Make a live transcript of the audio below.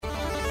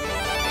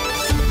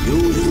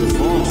Use the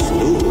Force,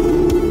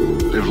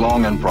 Luke. Live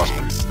long and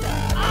prosper.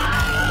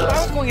 I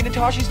was going into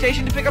Toshi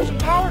Station to pick up some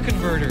power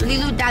converters.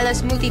 Lilu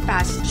Dallas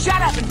Multipass.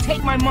 Shut up and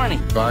take my money.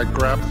 By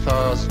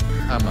Grabthar's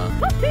hammer.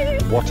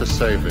 What a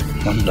saving.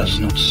 One does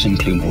not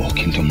simply walk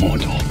into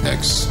Mordor.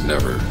 X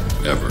never,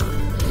 ever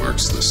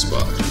marks the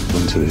spot.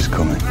 Winter is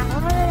coming.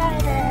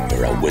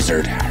 You're a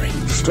wizard, Harry.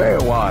 Stay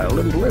a while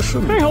and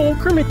listen. Hey, old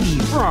Kermit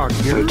the Frog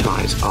here. Bow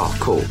ties are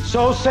cool.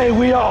 So say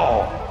we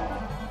all.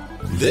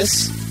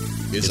 This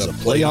is a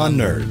Play on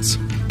Nerds.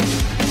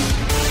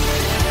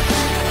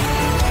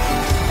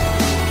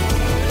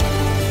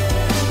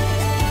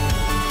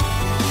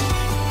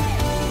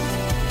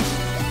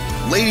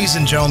 Ladies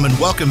and gentlemen,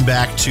 welcome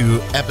back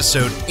to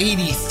episode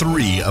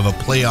 83 of A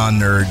Play on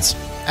Nerds.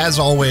 As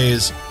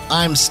always,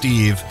 I'm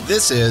Steve.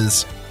 This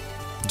is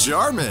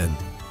Jarman.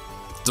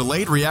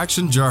 Delayed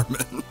reaction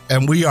Jarman.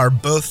 And we are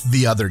both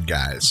the other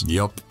guys.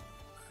 Yep.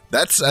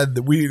 That's I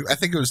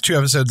think it was 2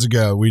 episodes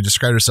ago we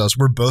described ourselves.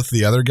 We're both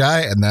the other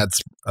guy, and that's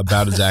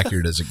about as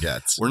accurate as it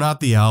gets. We're not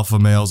the alpha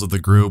males of the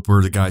group.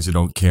 We're the guys who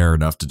don't care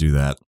enough to do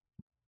that.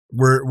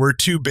 We're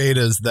 2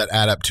 betas that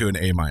add up to an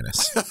A-.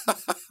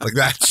 Like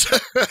that's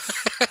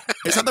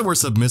It's not that we're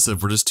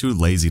submissive. We're just too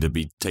lazy to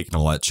be taking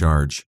all that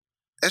charge.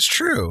 That's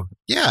true.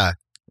 Yeah.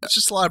 It's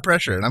just a lot of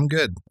pressure, and I'm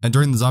good. And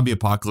during the zombie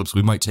apocalypse,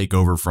 we might take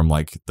over from,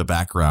 like, the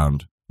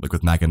background, like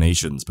with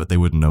machinations, but they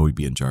wouldn't know we'd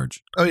be in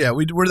charge. Oh, yeah.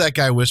 We're that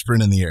guy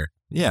whispering in the ear.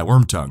 Yeah,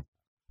 worm tongue.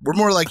 We're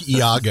more like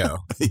Iago,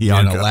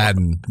 Iago. in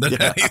Aladdin.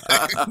 Yeah.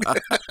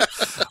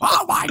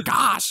 Oh, my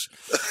gosh.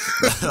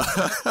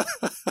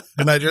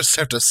 And I just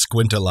have to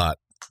squint a lot.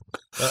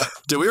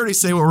 Did we already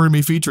say what we're going to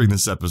be featuring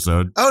this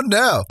episode? Oh,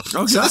 no.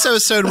 Okay. So this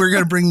episode, we're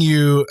going to bring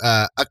you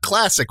a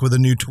classic with a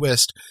new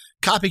twist.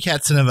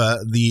 Copycat Cinema,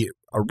 the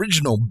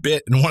original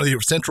bit and one of the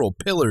central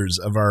pillars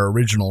of our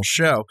original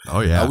show.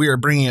 Oh, yeah. We are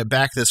bringing it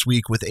back this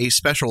week with a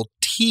special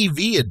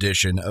TV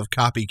edition of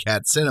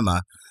Copycat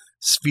Cinema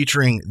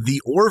featuring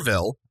The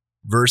Orville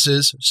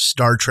versus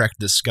Star Trek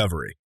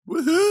Discovery.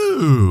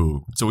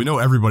 Woohoo! So we know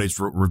everybody's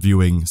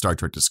reviewing Star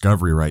Trek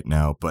Discovery right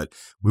now, but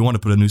we want to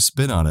put a new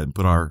spin on it and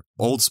put our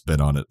old spin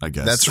on it, I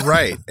guess. That's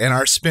right. And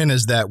our spin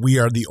is that we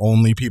are the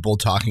only people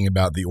talking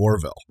about The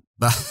Orville.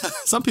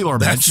 Some people are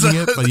mentioning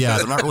it, but yeah,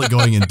 they're not really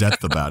going in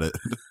depth about it.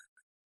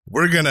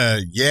 We're gonna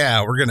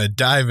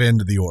dive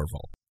into The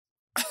Orville.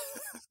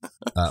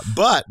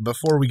 But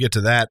before we get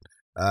to that,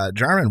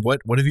 Jarman,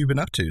 what have you been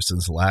up to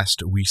since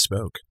last we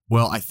spoke?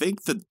 Well, I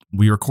think that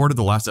we recorded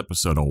the last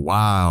episode a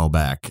while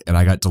back, and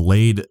I got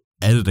delayed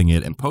editing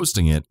it and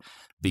posting it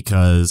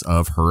because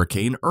of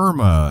Hurricane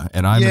Irma,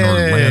 and I'm in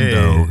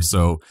Orlando,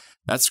 so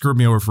that screwed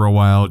me over for a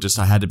while. Just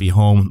I had to be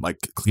home, like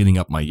cleaning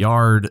up my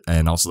yard,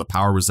 and also the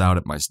power was out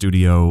at my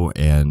studio,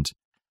 and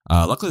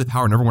luckily the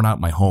power never went out at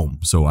my home,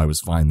 so I was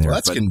fine there. Well,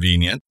 that's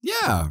convenient.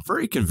 Yeah,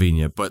 very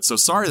convenient. But so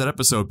sorry that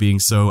episode being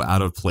so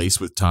out of place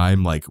with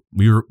time. Like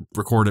we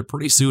recorded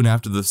pretty soon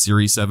after the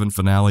Series 7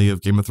 finale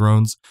of Game of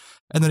Thrones,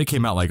 and then it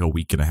came out like a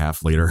week and a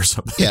half later or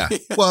something. Yeah.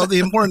 Well, the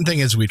important thing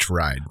is we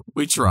tried.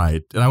 We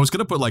tried. And I was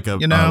going to put like a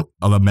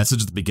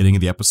message at the beginning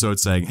of the episode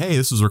saying, hey,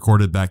 this was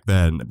recorded back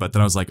then. But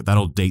then I was like,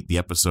 that'll date the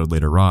episode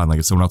later on. Like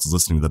if someone else is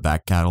listening to the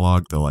back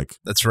catalog, they're like...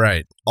 That's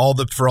right.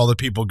 For all the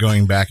people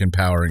going back and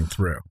powering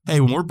through. Hey,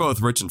 when we're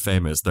both rich and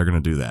famous, they're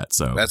going to do that.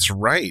 So that's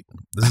right.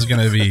 This is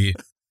going to be...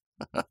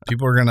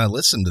 People are going to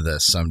listen to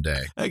this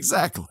someday.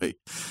 Exactly.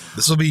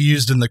 This will be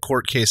used in the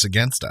court case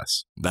against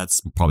us.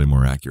 That's probably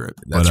more accurate.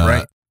 That's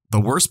right. The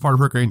worst part of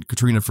Hurricane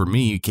Katrina for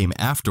me came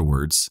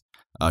afterwards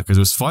because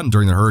it was fun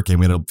during the hurricane.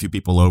 We had a few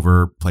people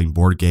over playing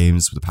board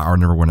games. The power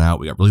never went out.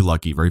 We got really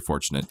lucky, very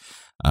fortunate.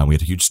 We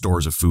had huge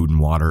stores of food and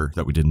water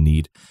that we didn't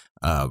need.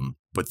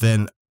 But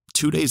then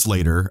 2 days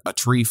later, a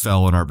tree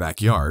fell in our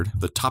backyard.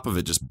 The top of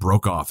it just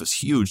broke off,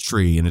 this huge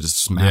tree, and it just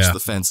smashed the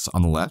fence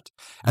on the left.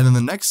 And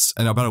then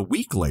about a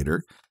week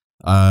later,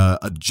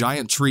 a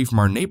giant tree from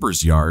our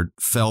neighbor's yard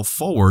fell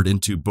forward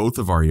into both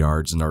of our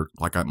yards and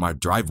my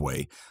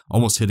driveway,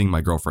 almost hitting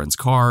my girlfriend's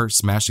car,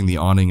 smashing the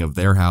awning of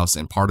their house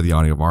and part of the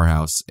awning of our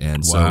house.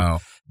 And so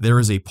there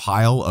is a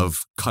pile of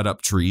cut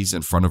up trees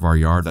in front of our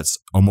yard that's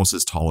almost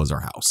as tall as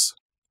our house.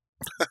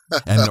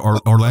 And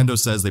Orlando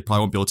says they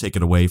probably won't be able to take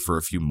it away for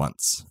a few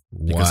months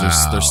because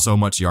there's so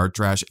much yard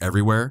trash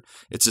everywhere.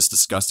 It's just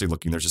disgusting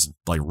looking. There's just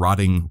like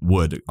rotting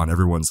wood on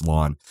everyone's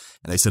lawn.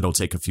 And they said it'll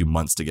take a few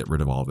months to get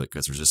rid of all of it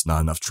because there's just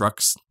not enough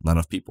trucks, not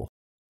enough people.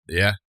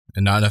 Yeah.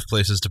 And not enough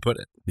places to put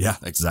it. Yeah,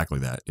 exactly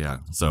that. Yeah.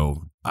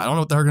 So I don't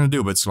know what they're going to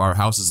do, but our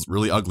house is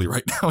really ugly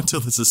right now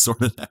until this is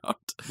sorted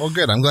out. Well,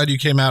 good. I'm glad you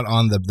came out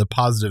on the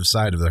positive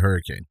side of the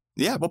hurricane.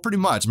 Yeah, well, pretty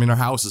much. I mean, our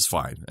house is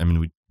fine. I mean,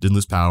 we didn't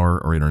lose power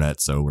or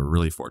internet, so we're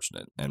really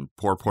fortunate. And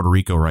poor Puerto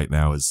Rico right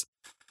now is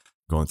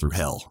going through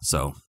hell.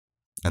 So,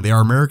 and they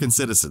are American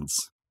citizens.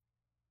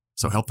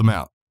 So help them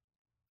out.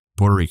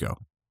 Puerto Rico.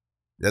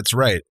 That's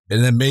right.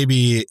 And then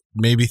maybe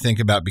think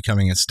about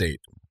becoming a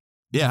state.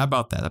 Yeah, how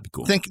about that? That'd be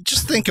cool.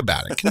 Just think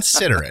about it.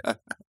 Consider it.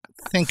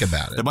 think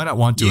about it. They might not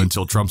want to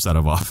until Trump's out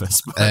of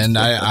office. But. And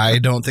I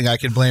don't think I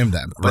can blame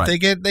them. But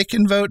Right. they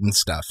can vote and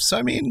stuff. So,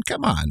 I mean,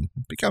 come on.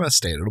 Become a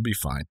state. It'll be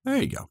fine. There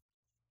you go.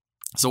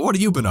 So what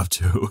have you been up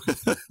to?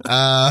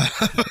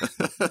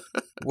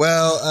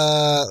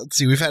 Let's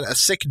see. We've had a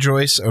sick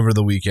Joyce over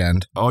the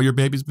weekend. Oh, your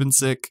baby's been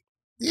sick?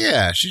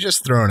 Yeah, she's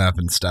just throwing up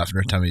and stuff, and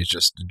her tummy's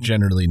just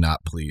generally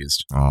not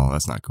pleased. Oh,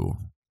 that's not cool.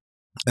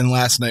 And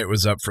last night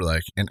was up for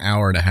like an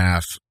hour and a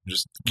half,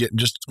 just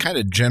kind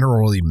of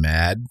generally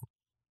mad.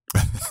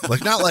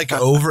 Like not like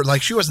over,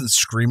 like she wasn't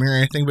screaming or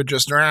anything, but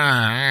just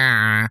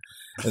and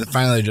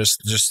finally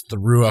just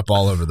threw up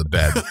all over the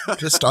bed,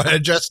 just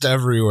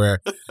everywhere,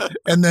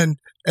 and then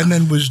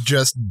was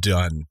just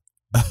done.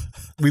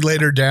 We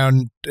laid her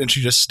down, and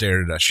she just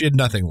stared at us. She had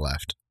nothing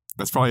left.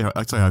 That's probably how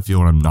I feel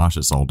when I'm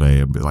nauseous all day.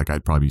 And like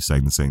I'd probably be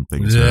saying the same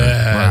thing.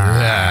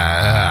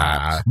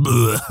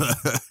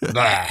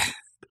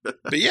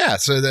 But yeah,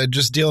 so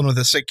just dealing with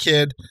a sick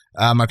kid.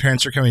 My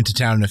parents are coming to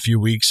town in a few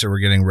weeks, so we're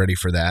getting ready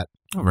for that.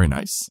 Oh, very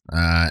nice.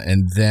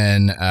 And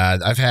then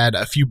I've had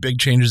a few big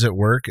changes at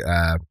work.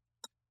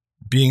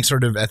 Being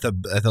sort of at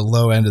the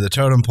low end of the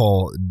totem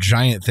pole,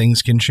 giant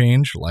things can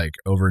change like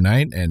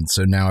overnight, and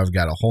so now I've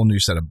got a whole new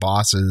set of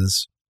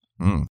bosses,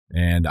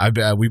 and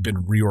we've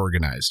been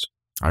reorganized.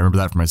 I remember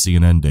that from my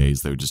CNN days.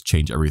 They would just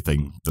change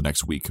everything the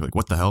next week. Like,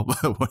 what the hell?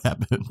 What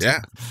happened? Yeah.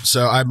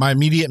 So my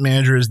immediate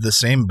manager is the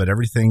same, but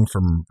everything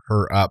from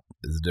her up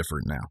is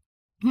different now.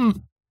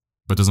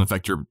 But doesn't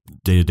affect your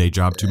day-to-day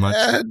job too much?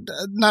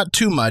 Not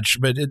too much,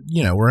 but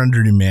we're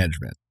under new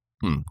management.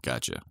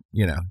 Gotcha.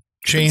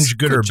 Change,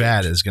 good or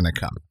bad, is going to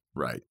come.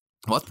 Right.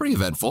 Well, that's pretty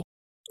eventful.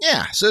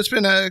 Yeah. So it's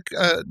been an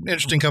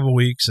interesting couple of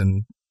weeks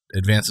and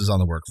advances on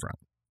the work front.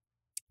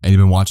 And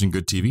you've been watching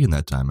good TV in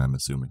that time, I'm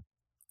assuming.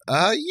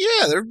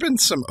 Yeah, there have been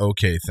some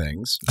okay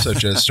things,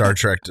 such as Star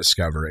Trek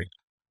Discovery.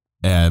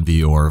 And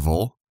the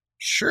Orville.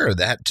 Sure,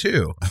 that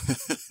too.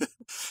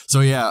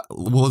 So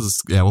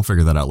we'll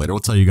figure that out later. We'll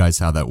tell you guys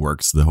how that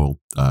works, the whole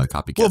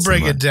copycat. We'll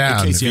break it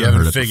down if you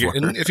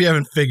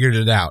haven't figured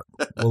it out.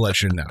 We'll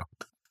let you know.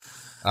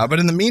 But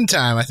in the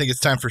meantime, I think it's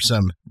time for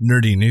some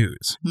nerdy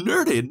news.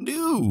 Nerdy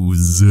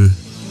news.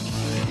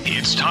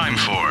 It's time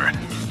for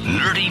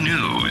Nerdy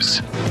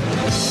News.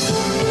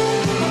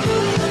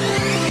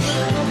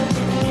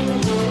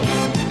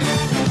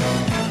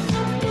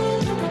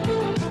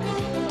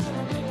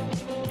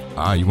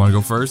 You want to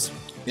go first?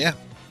 Yeah.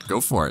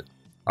 Go for it.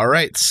 All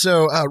right.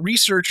 So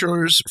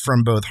researchers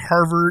from both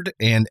Harvard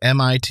and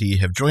MIT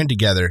have joined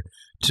together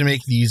to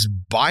make these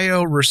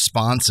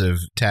bioresponsive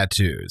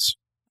tattoos.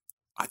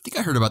 I think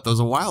I heard about those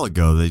a while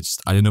ago. I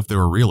didn't know if they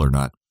were real or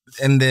not.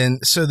 And then,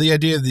 so the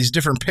idea of these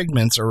different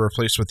pigments are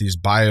replaced with these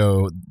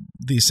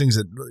things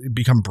that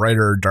become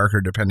brighter or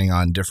darker depending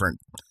on different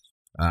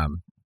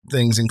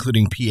things,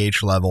 including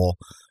pH level,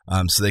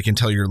 so they can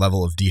tell your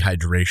level of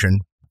dehydration.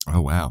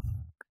 Oh, wow.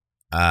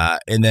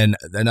 And then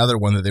another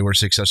one that they were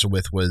successful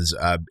with was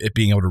it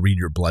being able to read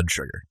your blood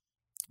sugar.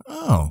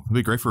 Oh, it'd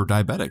be great for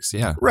diabetics.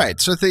 Yeah. Right.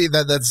 So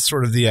that's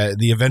sort of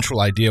the eventual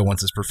idea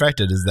once it's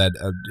perfected is that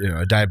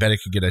a diabetic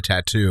could get a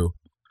tattoo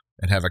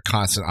and have a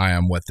constant eye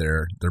on what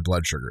their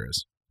blood sugar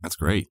is. That's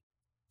great.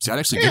 See, I'd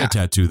actually get a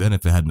tattoo then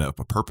if it had a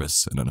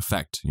purpose and an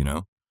effect,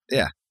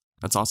 Yeah.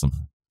 That's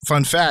awesome.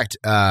 Fun fact,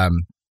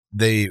 in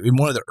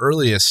one of the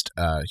earliest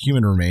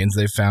human remains,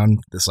 they found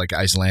this like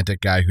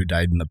Icelandic guy who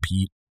died in the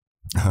peat.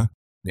 Uh-huh.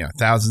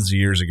 Thousands of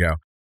years ago.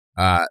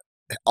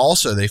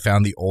 Also, they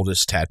found the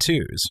oldest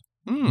tattoos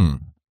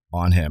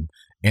on him,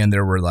 and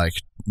there were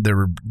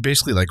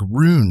basically like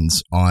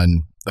runes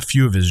on a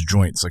few of his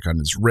joints, like on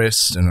his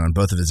wrists and on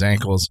both of his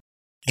ankles.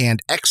 And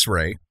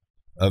X-ray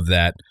of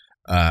that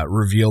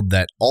revealed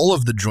that all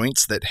of the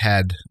joints that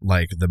had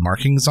like the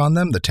markings on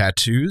them, the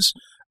tattoos,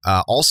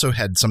 also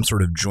had some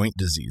sort of joint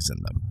disease in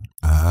them.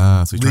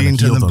 So leading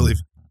to them believe.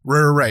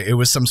 Right. It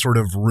was some sort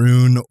of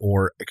rune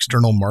or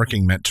external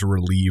marking meant to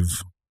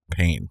relieve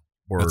pain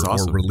or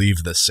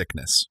relieve the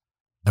sickness.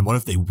 And what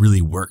if they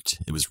really worked?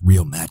 It was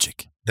real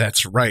magic.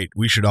 That's right.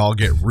 We should all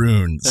get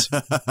runes.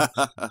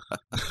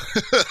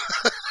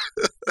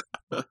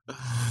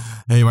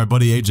 Hey, my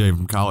buddy AJ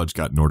from college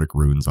got Nordic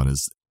runes on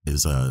his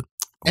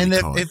and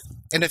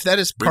if that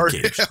is part,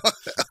 I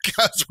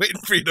was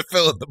waiting for you to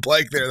fill in the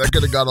blank there. That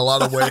could have gone a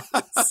lot of ways.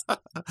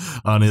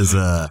 On his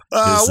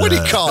what do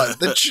you call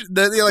it? Is it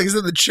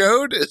the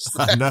chode? Is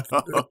that,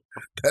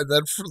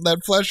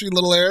 that fleshy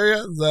little area?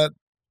 Is that?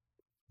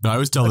 No, I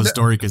always tell this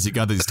story because he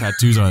got these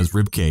tattoos on his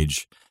rib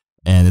cage,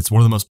 and it's one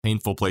of the most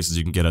painful places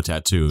you can get a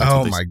tattoo.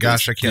 Oh my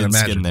gosh, I can't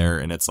imagine. Skin there,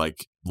 and it's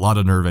like a lot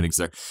of nerve endings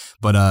there.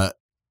 But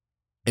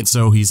and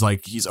so he's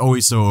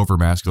always so over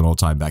masculine all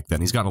the time back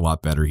then. He's gotten a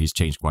lot better. He's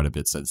changed quite a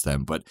bit since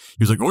then. But he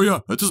was like, "Oh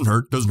yeah, that doesn't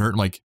hurt. Doesn't hurt." I'm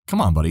like, "Come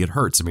on, buddy, it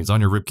hurts. I mean, it's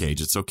on your rib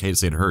cage. It's okay to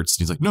say it hurts."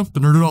 And he's like, "No,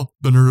 doesn't hurt at all.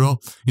 Doesn't hurt at all."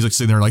 He's like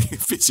sitting there, like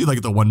see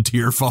like the one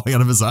tear falling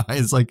out of his eye.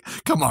 It's like,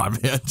 "Come on,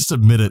 man, just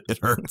admit it. It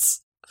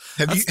hurts."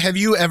 Have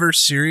you ever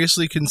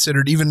seriously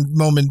considered, even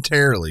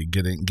momentarily,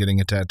 getting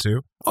a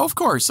tattoo? Oh, of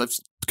course, I've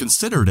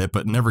considered it,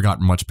 but never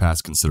gotten much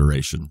past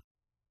consideration.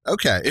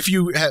 Okay, if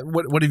you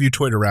what have you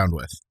toyed around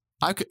with?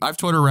 I've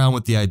toyed around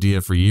with the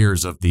idea for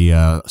years of the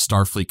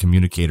Starfleet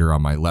communicator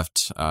on my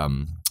left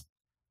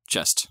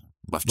chest.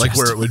 Left like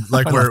chest. where it would,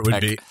 like where it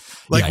would be,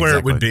 like Yeah, where exactly.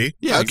 it would be.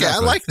 Yeah, okay,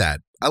 exactly.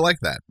 I like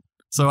that.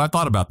 So I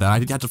thought about that. I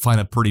had to find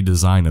a pretty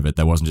design of it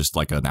that wasn't just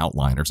like an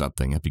outline or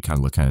something. It'd be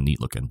kind of neat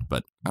looking,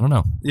 but I don't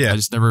know. Yeah. I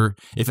just never.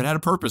 If it had a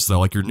purpose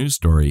though, like your news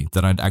story,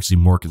 then I'd actually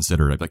more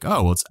consider it. I'd be like,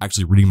 oh, well, it's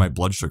actually reading my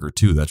blood sugar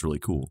too. That's really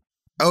cool.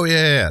 Oh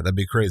yeah, that'd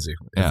be crazy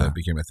if Yeah. that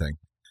became a thing.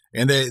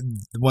 And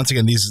once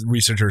again, these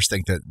researchers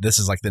think that this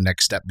is like the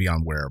next step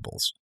beyond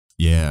wearables.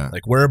 Yeah.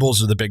 Like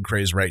wearables are the big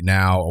craze right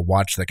now. A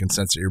watch that can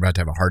sense that you're about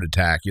to have a heart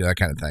attack, that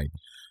kind of thing.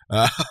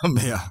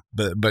 Yeah.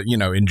 But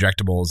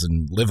injectables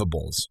and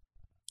livables.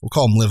 We'll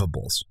call them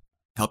livables.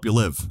 Help you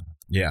live.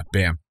 Yeah,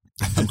 bam.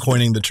 I'm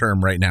coining the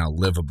term right now,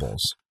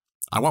 livables.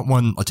 I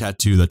want a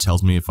tattoo that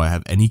tells me if I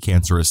have any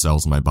cancerous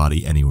cells in my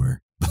body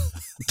anywhere.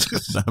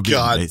 That would be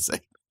amazing.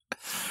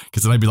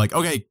 Because then I'd be like,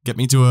 okay, get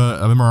me to a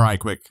MRI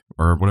quick,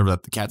 or whatever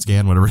the CAT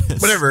scan, whatever it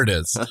is. Whatever it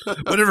is.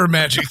 Whatever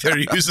magic they're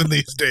using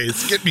these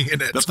days. Get me in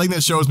it. The thing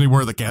that shows me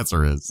where the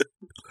cancer is.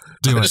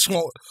 I just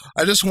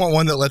want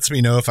one that lets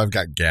me know if I've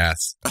got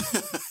gas.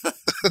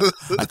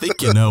 I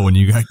think you know when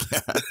you got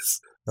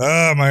gas.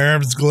 Oh, my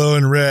arm's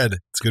glowing red.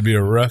 It's going to be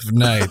a rough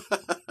night.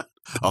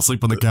 I'll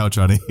sleep on the couch,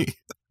 honey.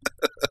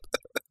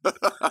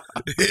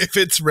 If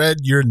it's red,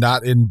 you're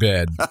not in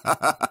bed.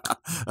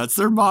 That's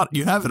their motto.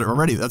 You have it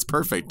already. That's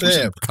perfect. We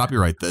should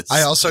copyright this.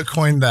 I also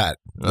coined that.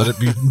 Let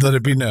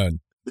it be known.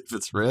 If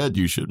it's red,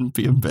 you shouldn't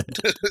be in bed.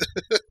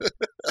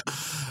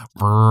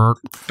 But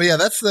yeah,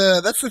 that's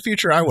the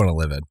future I want to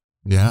live in.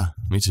 Yeah,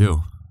 me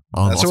too.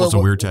 I'll have all sorts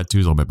of weird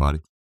tattoos on my body.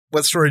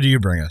 What story do you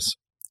bring us?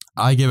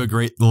 I gave a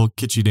great little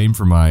kitschy name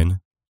for mine.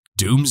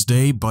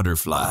 Doomsday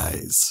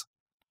Butterflies.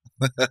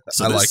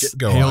 So I like it.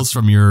 Go hails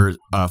on. from your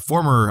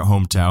former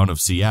hometown of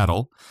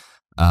Seattle.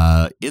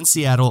 In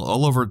Seattle,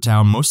 all over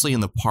town, mostly in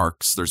the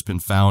parks, there's been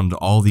found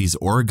all these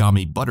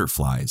origami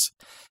butterflies.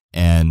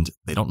 And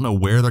they don't know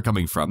where they're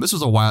coming from. This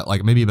was a while,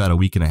 like maybe about a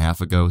week and a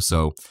half ago.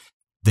 So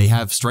they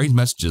have strange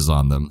messages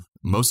on them.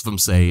 Most of them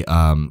say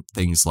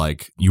things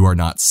like, "You are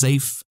not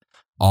safe.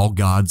 All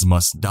gods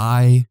must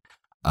die."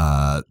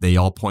 They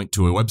all point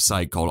to a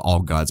website called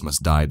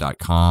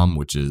allgodsmustdie.com,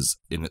 which is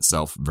in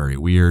itself very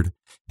weird.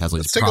 It has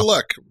Let's take a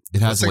look.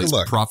 It has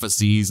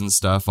prophecies and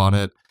stuff on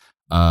it.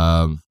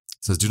 It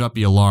says, "Do not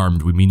be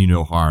alarmed. We mean you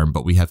no harm,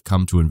 but we have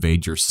come to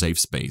invade your safe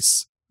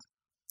space."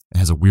 It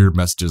has a weird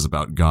messages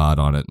about God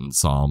on it and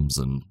Psalms,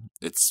 and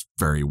it's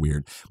very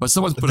weird. But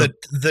someone's put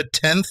the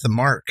 10th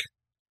mark.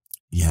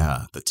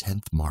 Yeah, the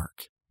 10th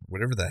mark.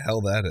 Whatever the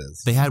hell that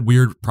is. They had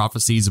weird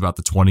prophecies about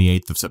the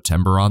 28th of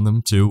September on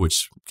them, too,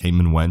 which came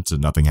and went and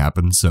nothing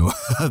happened. So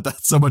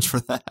that's so much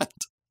for that.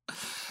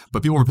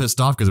 But people were pissed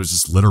off because it was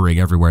just littering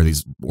everywhere,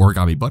 these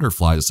origami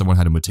butterflies that someone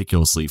had to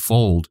meticulously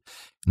fold.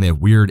 And they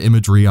have weird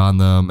imagery on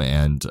them.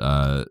 And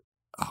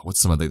what's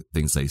some of the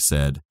things they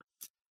said?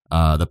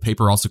 The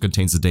paper also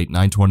contains the date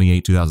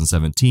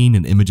 9/28/2017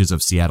 and images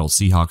of Seattle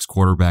Seahawks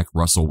quarterback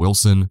Russell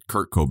Wilson,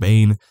 Kurt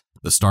Cobain,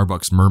 the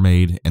Starbucks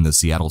mermaid, and the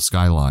Seattle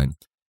skyline.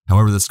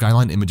 However, the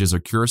skyline images are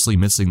curiously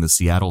missing the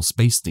Seattle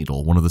Space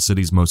Needle, one of the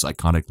city's most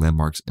iconic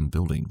landmarks and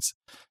buildings.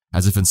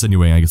 As if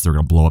insinuating, I guess they're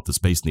going to blow up the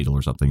Space Needle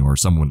or something, or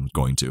someone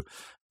going to.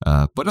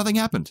 But nothing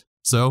happened.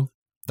 So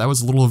that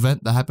was a little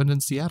event that happened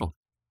in Seattle.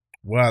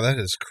 Wow, that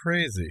is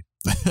crazy.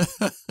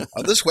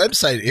 This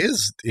website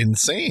is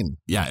insane.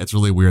 Yeah, it's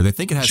really weird. They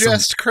think it has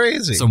just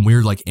crazy. Some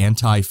weird like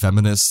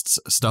anti-feminist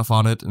stuff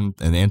on it and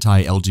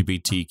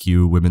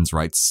anti-LGBTQ women's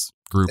rights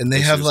group. And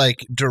they have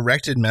like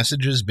directed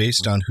messages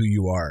based on who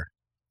you are.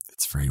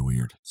 It's very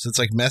weird. So it's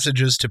like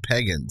messages to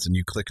pagans, and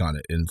you click on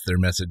it, and it's their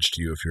message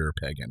to you if you're a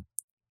pagan.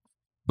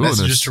 Ooh,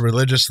 messages to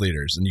religious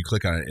leaders, and you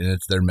click on it, and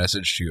it's their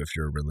message to you if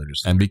you're a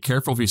religious leader. And be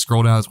careful if you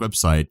scroll down his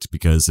website,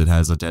 because it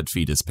has a dead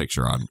fetus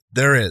picture on.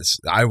 There is.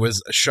 I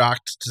was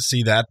shocked to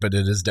see that, but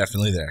it is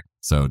definitely there.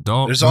 So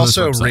don't. There's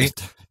also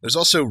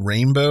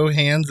rainbow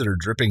hands that are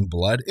dripping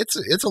blood.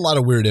 It's a lot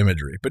of weird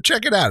imagery, but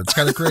check it out. It's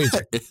kind of crazy.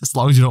 As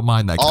long as you don't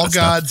mind that. All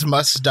gods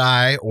must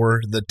die,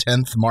 or the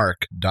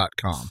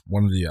 10thmark.com.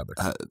 One or the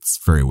other. It's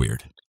very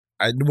weird.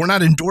 We're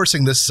not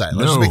endorsing this site.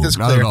 Let's make this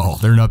clear. Not at all.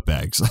 They're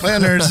nutbags.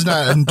 Planet Nerds does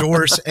not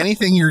endorse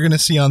anything you're going to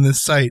see on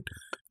this site.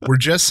 We're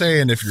just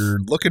saying if you're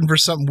looking for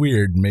something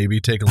weird,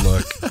 maybe take a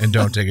look and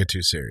don't take it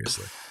too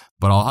seriously.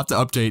 But I'll have to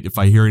update if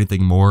I hear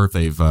anything more. If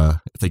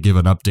they give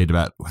an update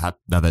about how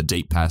that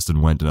date passed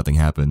and went and nothing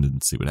happened,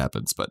 and see what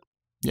happens. But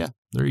yeah,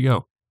 there you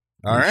go.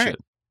 All right.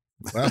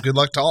 Well, good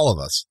luck to all of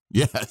us.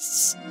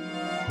 Yes.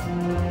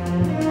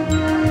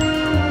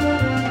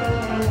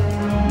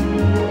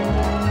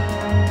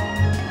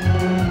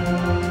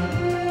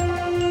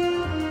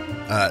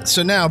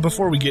 So now,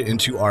 before we get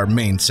into our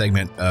main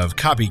segment of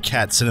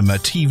Copycat Cinema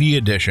TV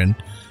Edition,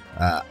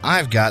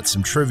 I've got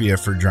some trivia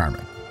for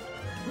Jarman.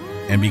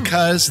 And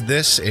because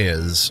this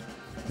is,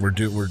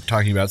 we're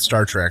talking about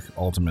Star Trek,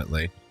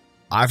 ultimately,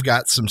 I've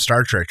got some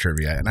Star Trek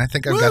trivia, and I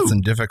think I've got some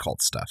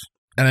difficult stuff.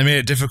 And I made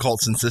it difficult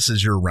since this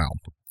is your realm.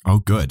 Oh,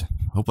 good.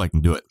 Hope I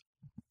can do it.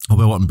 Hope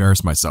I won't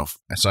embarrass myself.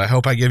 So I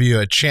hope I give you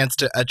a chance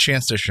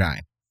to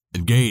shine.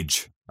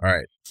 Engage. All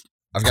right.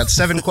 I've got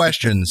 7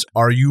 questions.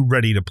 Are you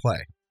ready to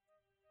play?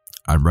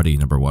 I'm ready,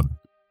 number 1. All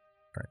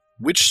right.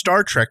 Which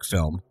Star Trek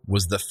film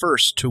was the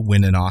first to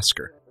win an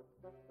Oscar?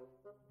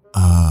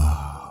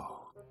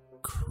 Oh,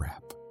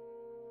 crap.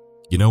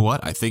 You know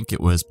what? I think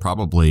it was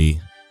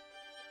probably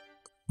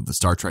the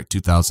Star Trek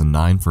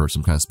 2009 for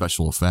some kind of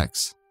special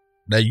effects.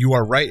 Now, you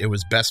are right. It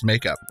was Best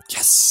Makeup.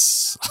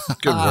 Yes.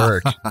 Good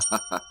work.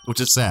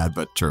 Which is sad,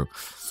 but true.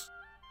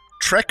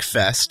 Trek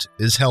Fest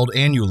is held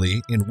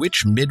annually in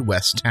which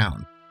Midwest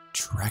town?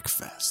 Trek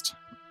Fest.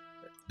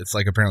 It's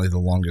like apparently the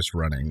longest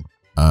running.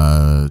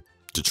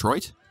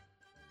 Detroit?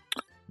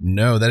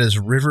 No, that is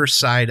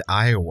Riverside,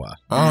 Iowa.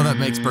 Oh, that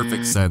makes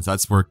perfect sense.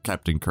 That's where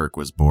Captain Kirk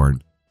was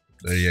born.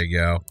 There you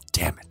go.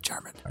 Damn it,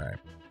 German. All right.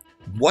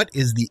 What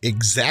is the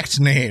exact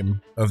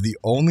name of the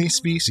only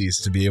species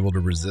to be able to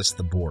resist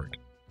the Borg?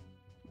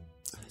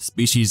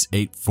 Species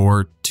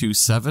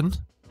 8427?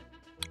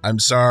 I'm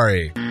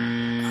sorry.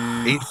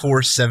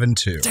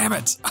 8472. Damn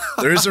it.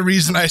 There's a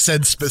reason I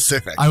said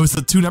specific.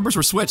 The 2 numbers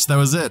were switched. That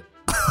was it.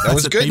 That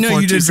was good. No,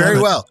 you did very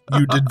well.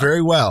 You did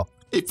very well.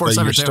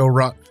 8472. You're still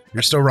wrong.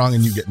 You're still wrong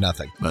and you get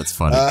nothing. That's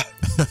funny.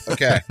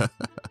 Okay.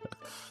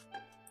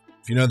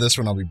 If you know this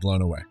one, I'll be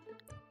blown away.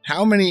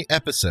 How many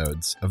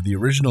episodes of the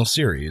original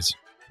series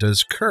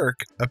does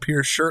Kirk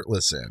appear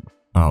shirtless in?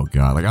 Oh,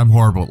 God. Like, I'm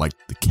horrible at, like,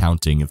 the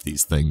counting of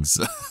these things.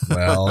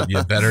 Well,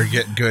 you better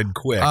get good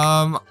quick.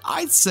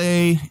 I'd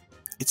say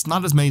it's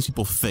not as many as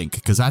people think,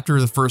 because after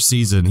the first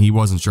season, he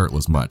wasn't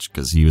shirtless much,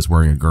 because he was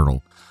wearing a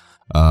girdle.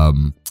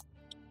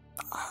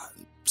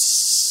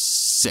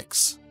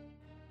 6.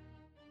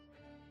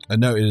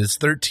 No, it is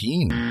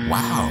 13.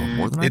 Wow,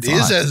 more than I thought. It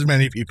is as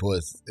many people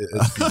as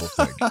people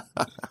think.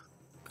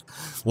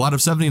 Well, out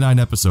of 79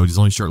 episodes, he's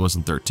only shirtless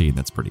in 13.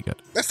 That's pretty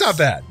good. That's not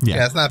bad.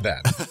 Yeah, it's not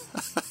bad.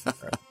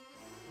 Right.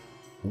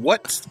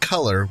 What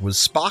color was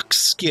Spock's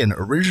skin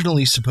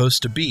originally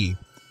supposed to be,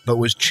 but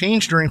was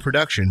changed during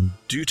production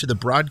due to the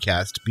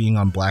broadcast being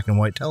on black and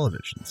white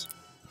televisions?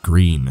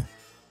 Green.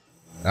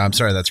 I'm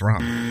sorry, that's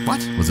wrong.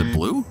 What? Was it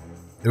blue?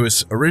 It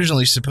was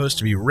originally supposed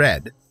to be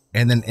red,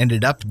 and then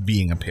ended up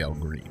being a pale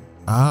green.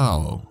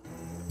 Oh.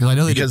 Because I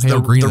know they did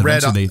pale green, and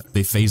eventually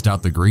they phased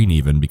out the green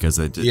even because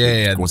it wasn't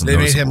they noticeable.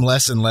 made him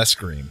less and less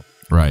green.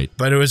 Right.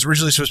 But it was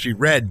originally supposed to be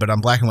red, but on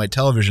black and white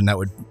television, that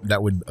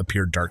would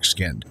appear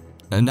dark-skinned.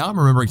 And now I'm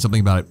remembering something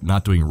about it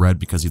not doing red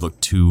because he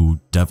looked too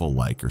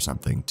devil-like or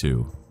something,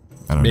 too.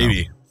 I don't know.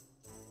 Maybe.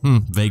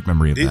 Vague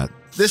memory of that.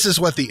 This is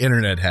what the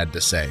internet had to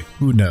say.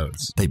 Who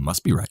knows? They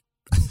must be right.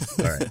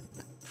 All right.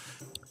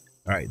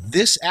 All right.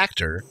 This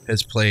actor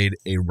has played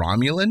a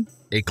Romulan,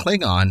 a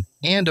Klingon,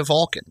 and a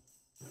Vulcan.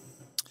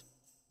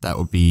 That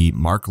would be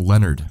Mark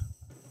Leonard.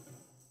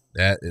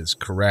 That is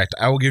correct.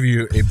 I will give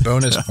you a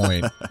bonus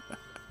point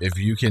if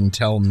you can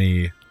tell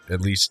me at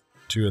least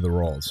 2 of the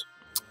roles.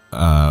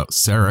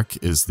 Sarek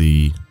is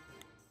the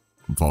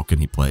Vulcan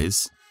he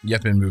plays.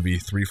 Yep, in movie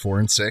 3, 4,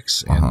 and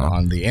 6, and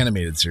on the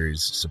animated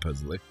series,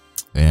 supposedly.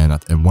 And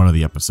in one of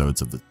the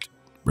episodes of the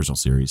original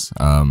series.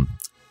 I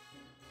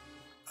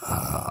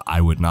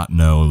would not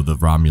know the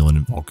Romulan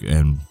and Vulcan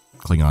and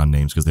Klingon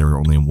names because they were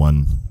only in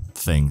one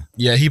thing.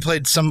 Yeah, he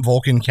played some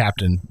Vulcan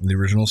captain in the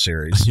original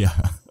series. Yeah.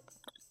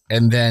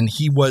 And then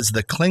he was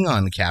the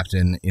Klingon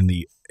captain in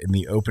the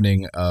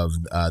opening of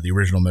the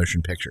original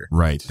motion picture.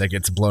 Right. That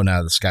gets blown out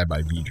of the sky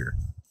by V'ger.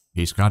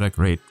 He's got a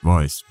great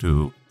voice,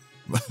 too.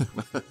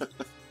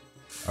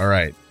 All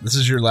right. This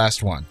is your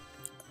last one.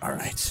 All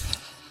right.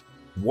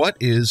 What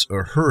is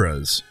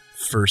Uhura's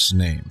first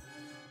name?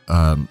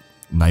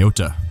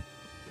 Nyota.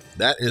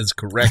 That is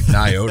correct,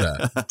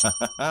 Nyota.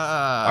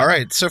 All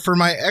right. So for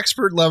my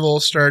expert level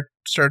Star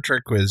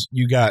Trek quiz,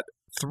 you got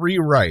 3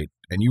 right,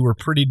 and you were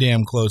pretty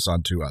damn close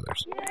on 2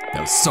 others.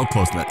 That was so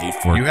close to that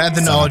 8-4. You had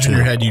the knowledge in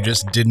your head, you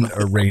just didn't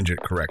arrange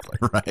it correctly.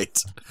 Right.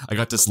 I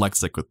got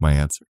dyslexic with my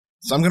answer.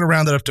 So I'm going to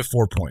round it up to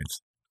 4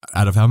 points.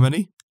 Out of how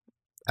many?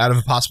 Out of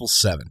a possible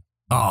 7.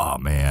 Oh,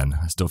 man.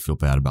 I still feel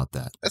bad about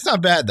that. That's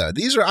not bad, though.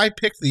 I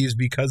picked these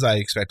because I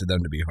expected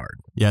them to be hard.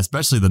 Yeah,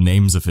 especially the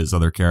names of his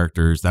other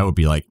characters. That would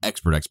be like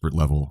expert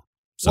level.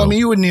 So, well, I mean,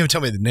 you wouldn't even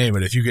tell me the name,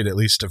 but if you could at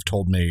least have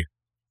told me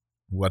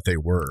what they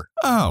were.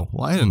 Oh,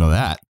 well, I didn't know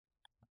that.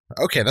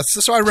 Okay,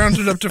 so I rounded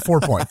it up to 4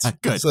 points.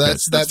 Good. So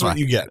that's what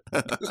you get.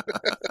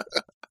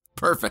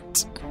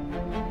 Perfect.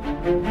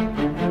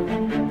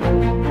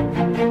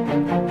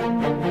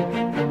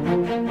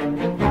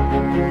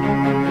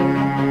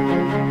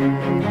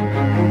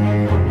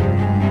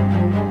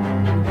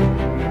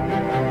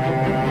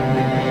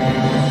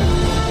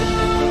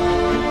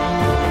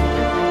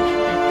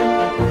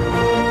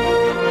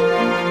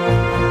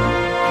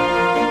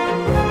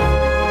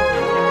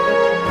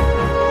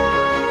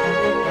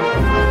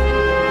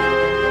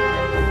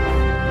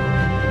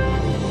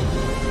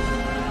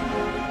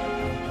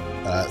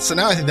 So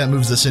now I think that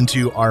moves us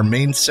into our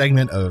main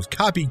segment of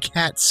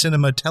Copycat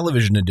Cinema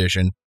Television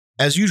Edition.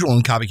 As usual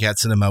in Copycat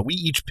Cinema, we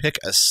each pick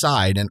a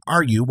side and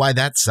argue why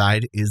that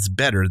side is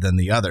better than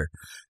the other.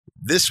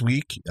 This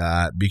week,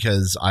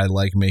 because I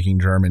like making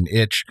German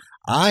itch,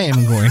 I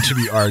am going to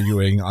be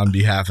arguing on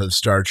behalf of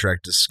Star Trek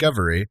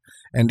Discovery,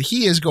 and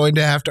he is going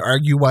to have to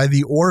argue why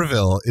the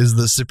Orville is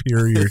the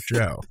superior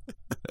show.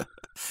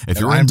 If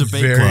you're in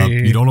debate club,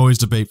 you don't always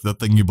debate the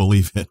thing you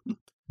believe in.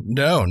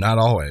 No, not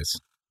always.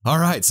 All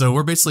right, so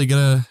we're basically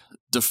going to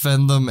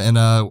defend them, and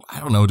I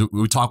don't know, do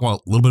we talk a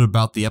little bit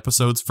about the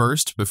episodes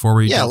first before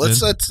we jump in?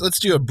 let's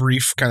do a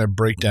brief kind of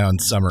breakdown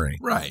summary.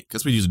 Right,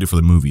 because we usually do for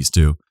the movies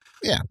too.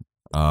 Yeah.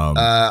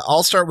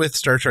 I'll start with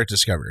Star Trek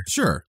Discovery.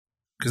 Sure.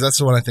 Because that's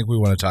the one I think we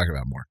want to talk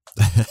about more.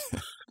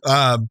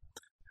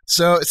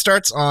 So it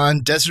starts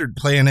on Desert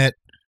Planet.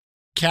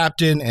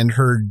 Captain and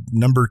her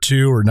number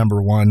 2 or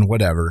number 1,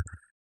 whatever,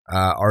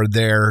 are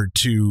there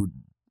to,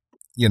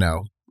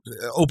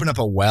 open up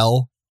a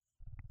well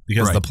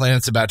because the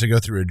planet's about to go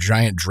through a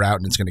giant drought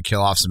and it's going to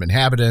kill off some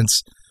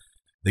inhabitants.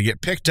 They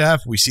get picked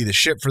up. We see the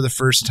ship for the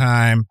first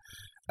time.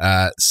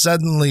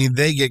 Suddenly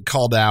they get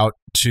called out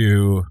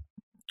to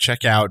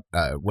check out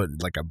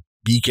like a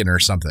beacon or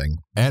something.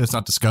 And it's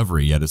not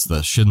Discovery yet. It's the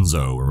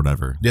Shinzo or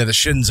whatever. Yeah, the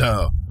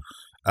Shinzo.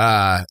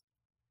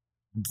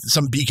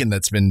 Some beacon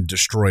that's been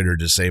destroyed or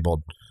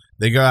disabled.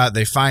 They go out,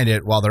 they find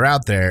it. While they're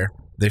out there,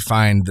 they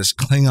find this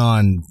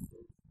Klingon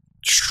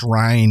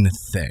shrine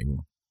thing.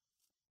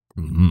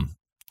 Mm-hmm.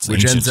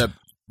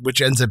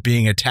 Which ends up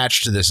being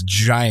attached to this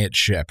giant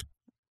ship.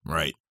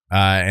 Right.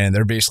 And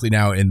they're basically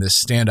now in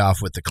this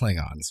standoff with the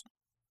Klingons.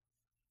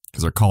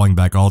 Because they're calling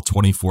back all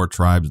 24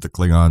 tribes of the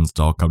Klingons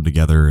to all come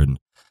together and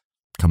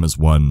come as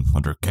one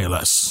under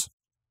Kahless.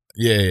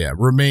 Yeah.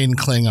 Remain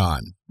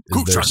Klingon.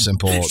 They're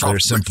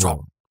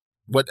simple.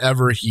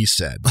 Whatever he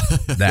said.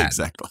 That.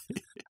 Exactly.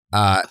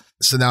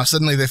 So now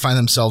suddenly they find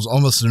themselves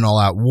almost in an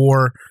all-out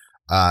war.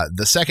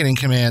 The second in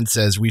command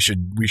says we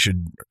should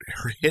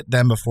hit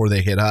them before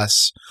they hit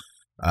us.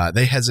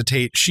 They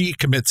hesitate. She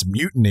commits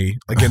mutiny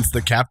against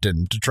the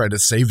captain to try to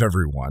save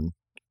everyone.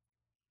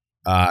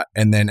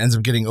 And then ends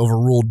up getting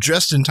overruled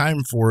just in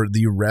time for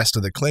the rest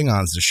of the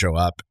Klingons to show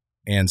up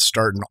and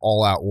start an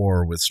all-out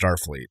war with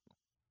Starfleet.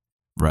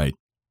 Right.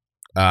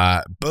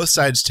 Both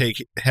sides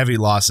take heavy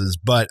losses,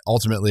 but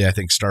ultimately I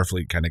think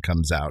Starfleet kind of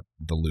comes out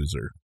the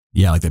loser.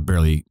 Yeah, like they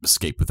barely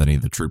escape with any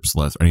of the troops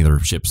left, any of their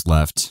ships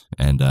left,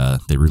 and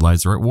they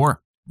realize they're at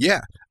war.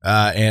 Yeah,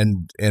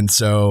 and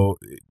so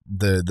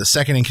the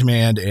second in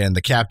command and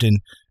the captain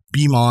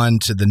beam on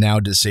to the now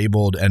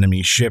disabled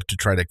enemy ship to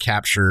try to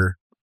capture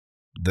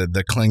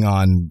the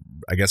Klingon,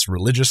 I guess,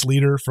 religious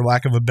leader, for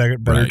lack of a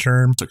better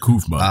term.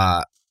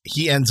 Takuvma.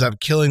 He ends up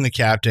killing the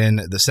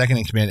captain. The second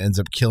in command ends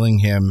up killing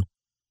him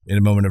in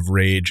a moment of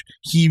rage.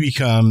 He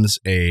becomes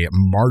a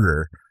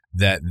martyr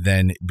that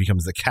then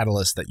becomes the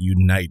catalyst that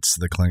unites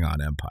the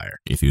Klingon Empire.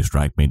 If you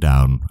strike me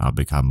down, I'll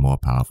become more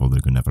powerful than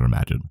you can ever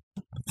imagine.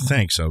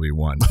 Thanks,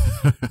 Obi-Wan.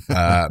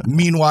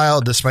 Meanwhile,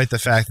 despite the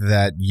fact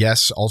that,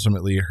 yes,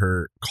 ultimately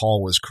her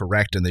call was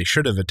correct and they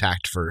should have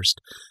attacked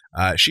first,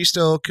 she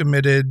still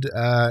committed,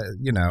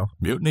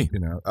 mutiny,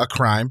 a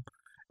crime.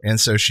 And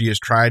so she is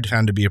tried,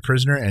 found to be a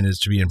prisoner, and is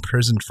to be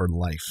imprisoned for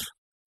life.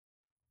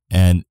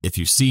 And if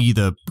you see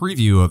the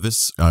preview of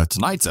this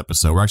tonight's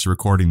episode, we're actually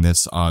recording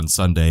this on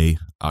Sunday,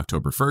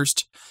 October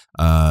 1st.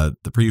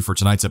 The preview for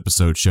tonight's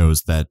episode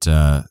shows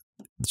that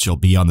she'll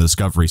be on the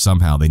Discovery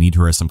somehow. They need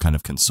her as some kind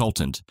of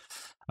consultant.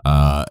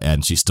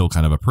 And she's still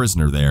kind of a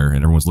prisoner there.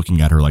 And everyone's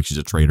looking at her like she's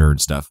a traitor and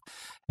stuff.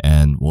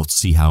 And we'll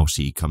see how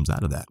she comes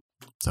out of that.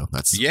 So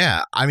that's...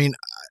 Yeah, I mean,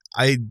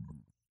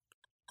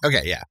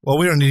 Okay, yeah. Well,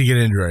 we don't need to get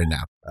into it right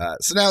now.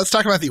 So now let's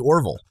talk about the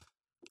Orville.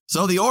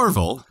 So the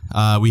Orville,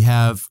 we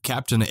have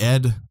Captain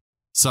Ed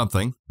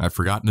something. I've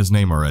forgotten his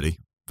name already,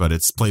 but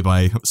it's played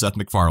by Seth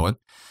MacFarlane.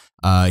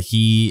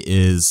 He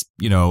is,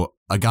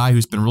 a guy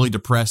who's been really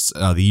depressed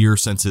the year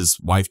since his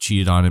wife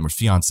cheated on him or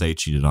fiance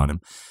cheated on him.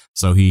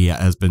 So he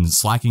has been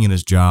slacking in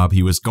his job.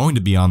 He was going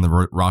to be on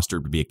the roster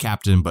to be a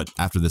captain, but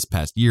after this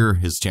past year,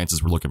 his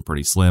chances were looking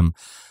pretty slim.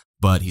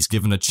 But he's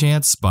given a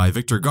chance by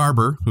Victor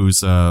Garber,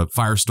 who's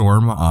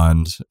Firestorm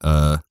on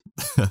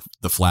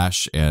The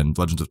Flash and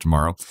Legends of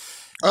Tomorrow.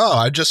 Oh,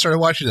 I just started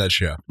watching that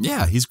show.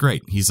 Yeah, he's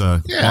great. He's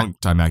a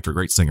long-time actor,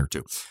 great singer,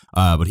 too.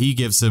 But he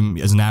gives him,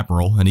 as an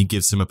admiral, and he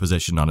gives him a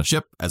position on a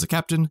ship as a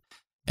captain,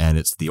 and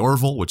it's the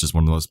Orville, which is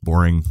one of the most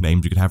boring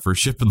names you could have for a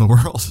ship in the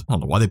world. I don't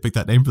know why they picked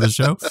that name for the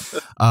show.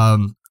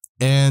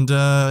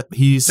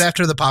 He's... It's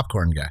after the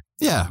popcorn guy.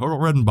 Yeah,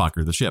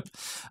 Redenbacher, the ship.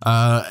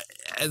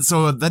 And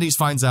so then he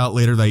finds out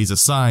later that he's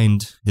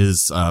assigned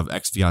his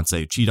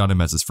ex-fiancée cheat on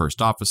him as his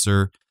first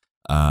officer.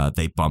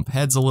 They bump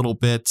heads a little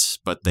bit,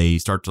 but they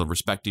start to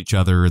respect each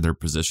other in their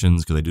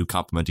positions because they do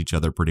complement each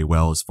other pretty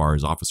well as far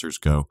as officers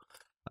go.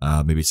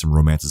 Maybe some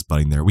romance is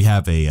budding there. We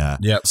have a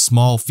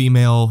small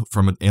female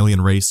from an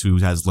alien race who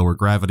has lower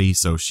gravity,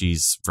 so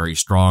she's very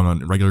strong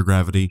on regular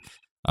gravity.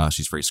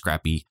 She's very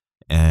scrappy.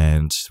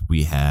 And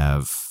we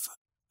have...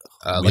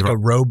 a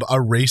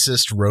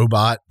racist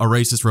robot. A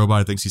racist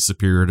robot who thinks he's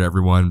superior to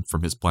everyone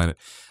from his planet.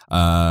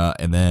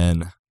 And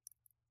then...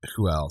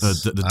 Who else?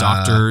 The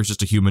doctor is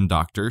just a human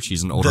doctor.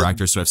 She's an older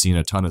actor, so I've seen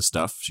a ton of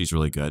stuff. She's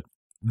really good.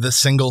 the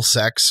single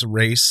sex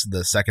race,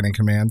 the second in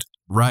command.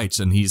 Right,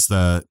 and he's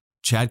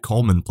Chad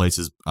Coleman plays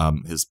his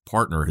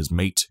partner, his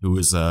mate, who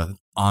is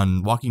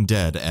on Walking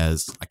Dead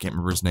as, I can't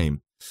remember his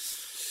name.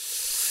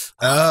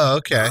 Oh,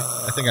 okay.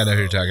 I think I know who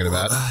you're talking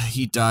about.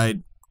 He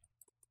died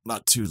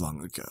not too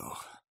long ago.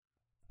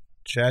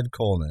 Chad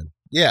Coleman.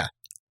 Yeah.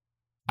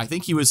 I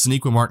think he was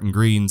Sonequa Martin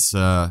Green's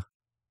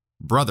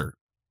brother.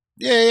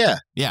 Yeah.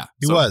 He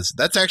so was.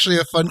 That's actually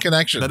a fun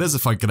connection. That is a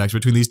fun connection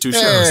between these two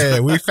shows. Hey,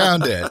 we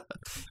found it.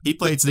 He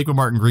played Sonequa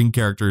Martin Green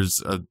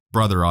character's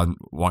brother on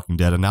Walking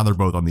Dead, and now they're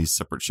both on these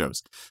separate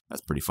shows.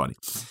 That's pretty funny.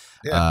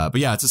 Yeah. But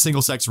yeah, it's a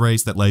single-sex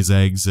race that lays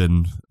eggs,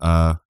 and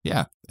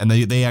and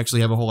they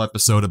actually have a whole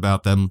episode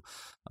about them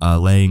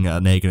laying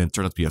an egg, and it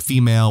turned out to be a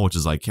female, which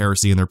is like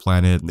heresy in their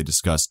planet, and they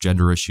discuss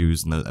gender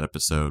issues in that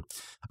episode.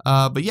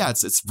 But yeah,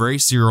 it's very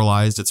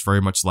serialized. It's very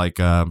much like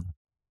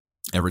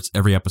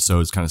every episode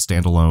is kind of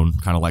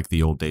standalone, kind of like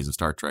the old days of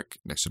Star Trek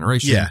Next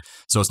Generation. Yeah.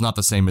 So it's not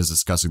the same as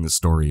discussing the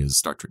story as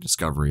Star Trek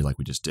Discovery like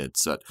we just did.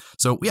 So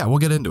yeah, we'll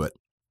get into it.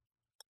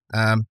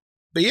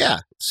 But yeah,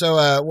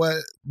 so what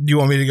do you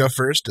want me to go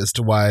first as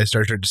to why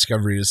Star Trek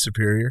Discovery is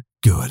superior?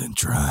 Go ahead and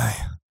try.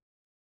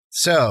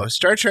 So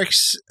Star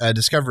Trek's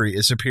Discovery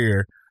is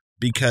superior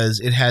because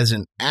it has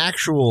an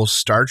actual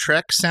Star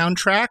Trek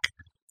soundtrack,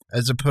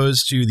 as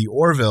opposed to the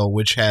Orville,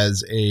 which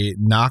has a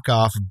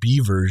knockoff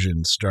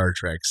B-version Star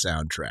Trek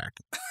soundtrack.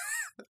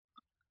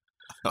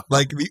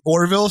 Like, the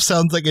Orville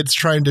sounds like it's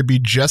trying to be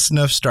just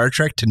enough Star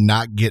Trek to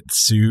not get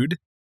sued,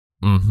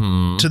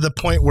 to the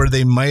point where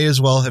they might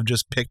as well have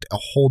just picked a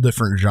whole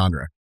different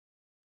genre.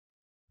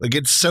 Like,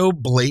 it's so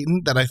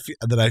blatant that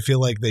I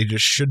feel like they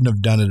just shouldn't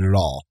have done it at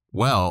all.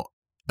 Well,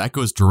 that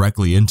goes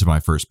directly into my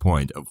first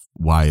point of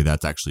why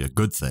that's actually a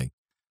good thing.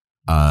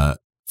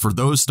 For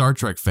those Star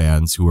Trek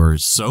fans who are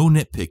so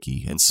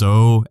nitpicky and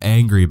so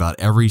angry about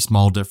every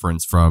small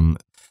difference from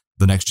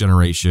The Next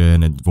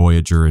Generation and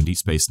Voyager and Deep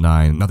Space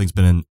Nine, nothing's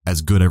been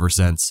as good ever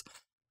since,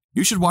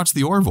 you should watch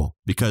The Orville,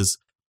 because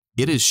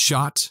it is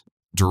shot,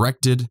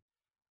 directed,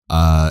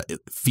 it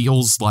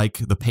feels like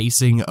the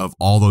pacing of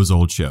all those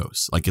old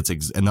shows. Like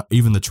and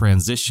even the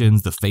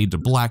transitions, the fade to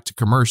black to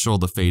commercial,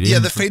 the fade in. Yeah,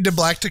 the fade to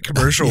black to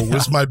commercial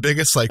was my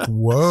biggest, like,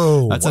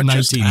 whoa. That's a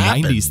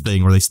 1990s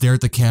thing where they stare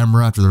at the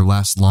camera after their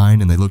last line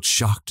and they look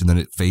shocked, and then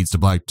it fades to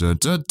black. Dun,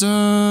 dun,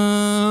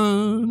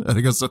 dun, and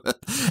it goes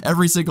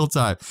every single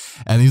time.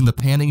 And even the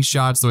panning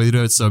shots, the way they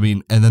do it. So, I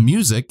mean, and the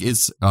music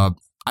is,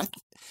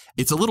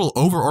 it's a little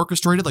over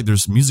orchestrated. Like,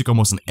 there's music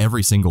almost in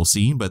every single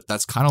scene, but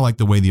that's kind of like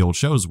the way the old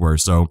shows were.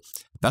 So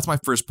that's my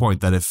first point,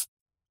 that if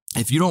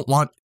you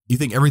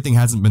think everything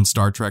hasn't been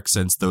Star Trek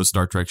since those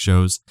Star Trek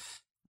shows,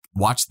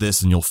 watch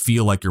this and you'll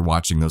feel like you're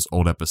watching those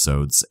old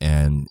episodes,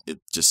 and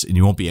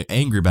you won't be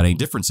angry about any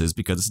differences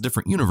because it's a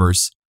different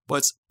universe, but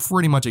it's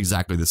pretty much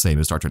exactly the same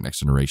as Star Trek Next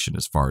Generation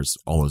as far as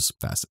all those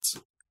facets.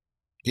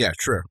 Yeah,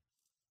 true.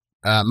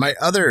 My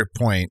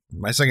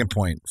second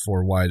point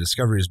for why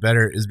Discovery is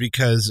better is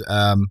because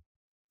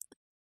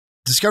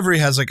Discovery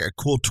has like a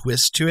cool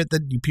twist to it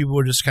that people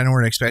were just kind of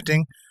weren't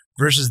expecting,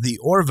 versus the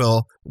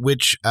Orville,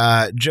 which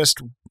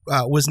just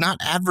was not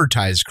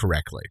advertised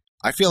correctly.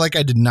 I feel like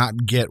I did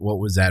not get what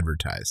was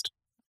advertised.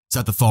 Is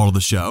that the fault of the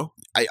show?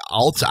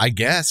 I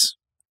guess.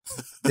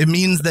 It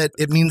means that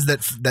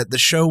the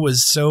show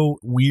was so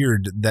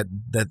weird that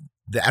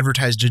the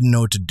advertiser didn't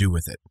know what to do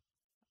with it.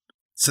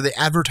 So they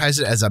advertise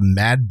it as a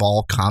mad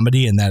ball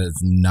comedy, and that is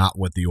not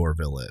what the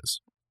Orville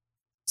is.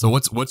 So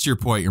what's your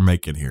point you're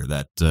making here?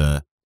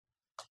 That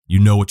you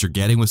know what you're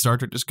getting with Star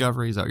Trek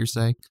Discovery? Is that what you're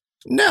saying?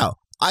 No.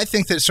 I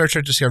think that Star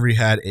Trek Discovery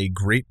had a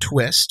great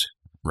twist.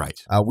 Right.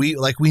 We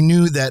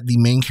knew that the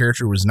main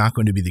character was not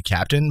going to be the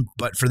captain,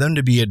 but for them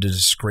to be a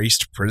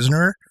disgraced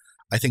prisoner,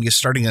 I think is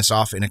starting us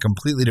off in a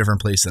completely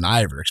different place than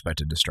I ever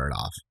expected to start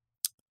off.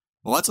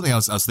 Well, that's something I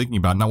was thinking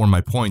about. Not one of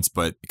my points,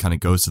 but it kind of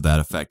goes to that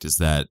effect, is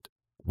that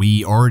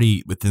we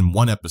already, within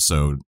one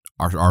episode,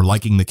 are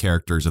liking the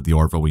characters of the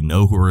Orville. We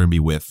know who we're going to be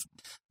with.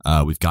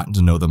 We've gotten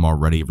to know them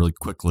already really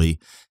quickly.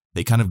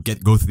 They kind of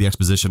go through the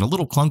exposition a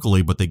little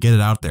clunkily, but they get it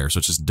out there. So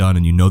it's just done,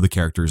 and you know the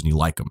characters and you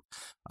like them.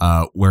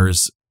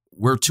 Whereas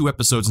we're 2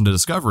 episodes into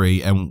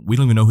Discovery, and we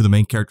don't even know who the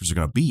main characters are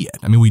going to be yet.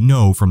 I mean, we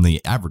know from the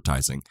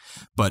advertising,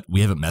 but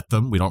we haven't met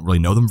them. We don't really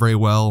know them very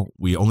well.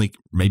 We only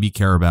maybe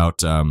care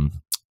about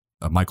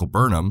Michael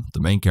Burnham,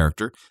 the main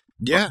character.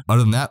 Yeah. But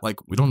other than that, like,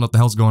 we don't know what the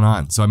hell's going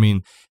on. So, I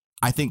mean,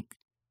 I think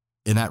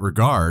in that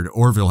regard,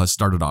 Orville has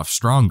started off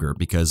stronger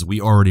because we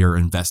already are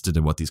invested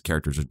in what these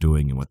characters are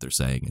doing and what they're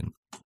saying and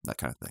that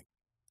kind of thing.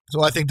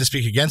 So I think to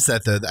speak against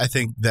that, though, I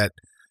think that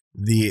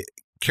the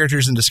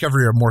characters in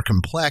Discovery are more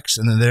complex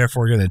and then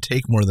therefore going to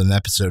take more than an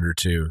episode or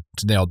two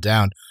to nail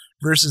down,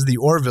 versus the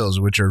Orvilles,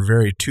 which are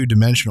very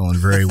two-dimensional and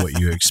very what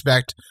you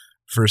expect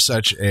for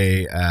such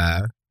a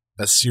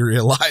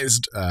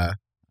serialized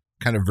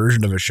kind of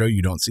version of a show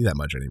you don't see that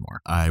much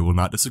anymore. I will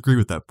not disagree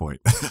with that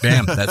point.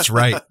 Bam, that's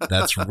right.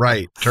 That's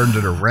right. Turned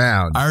it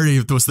around. I already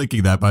was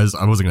thinking that, but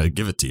I wasn't going to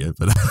give it to you.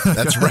 But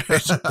that's right.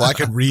 Well, I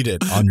could read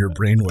it on your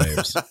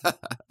brainwaves.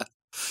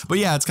 But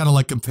yeah, it's kind of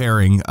like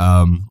comparing,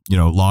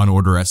 Law and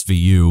Order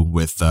SVU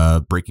with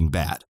Breaking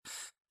Bad.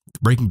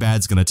 Breaking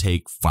Bad's going to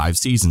take 5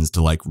 seasons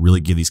to like really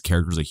give these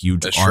characters a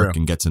huge arc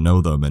and get to know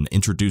them and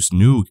introduce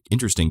new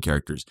interesting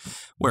characters.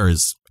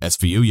 Whereas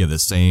SVU, you have the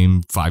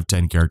same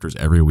 5-10 characters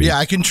every week. Yeah,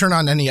 I can turn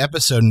on any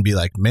episode and be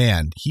like,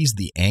 man, he's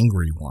the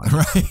angry one.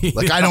 Right.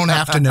 Like, I don't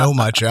have to know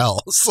much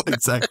else.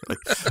 Exactly.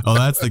 Oh,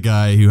 that's the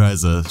guy who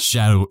has a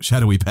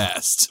shadowy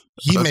past.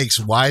 He makes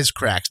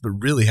wisecracks, but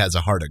really has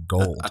a heart of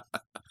gold.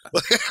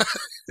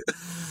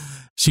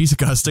 She's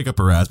got to stick up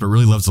her ass, but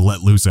really loves to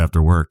let loose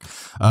after work.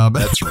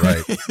 That's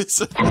right.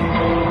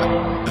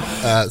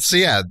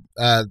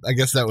 I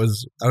guess that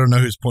was, I don't know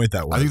whose point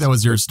that was. I think that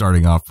was yours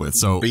starting off with.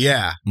 So, but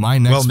yeah, my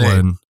next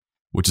one,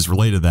 which is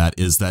related to that,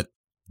 is that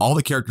all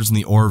the characters in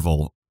the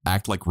Orville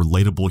act like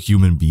relatable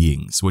human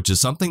beings, which is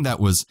something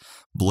that was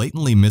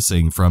blatantly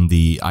missing from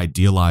the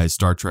idealized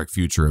Star Trek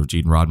future of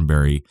Gene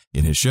Roddenberry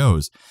in his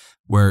shows,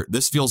 where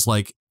this feels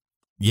like,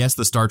 yes,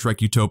 the Star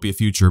Trek utopia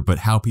future, but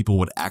how people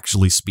would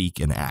actually speak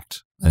and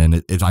act.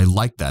 And I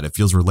like that. It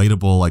feels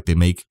relatable, like they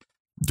make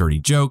dirty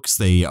jokes.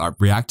 They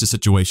react to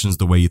situations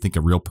the way you think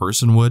a real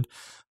person would.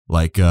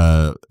 Like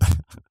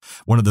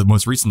one of the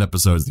most recent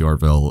episodes of the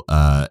Orville,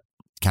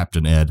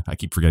 Captain Ed, I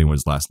keep forgetting what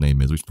his last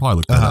name is. We should probably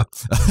look that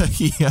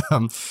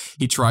up.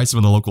 He tries some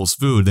of the locals'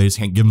 food. They just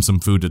can't give him some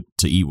food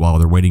to eat while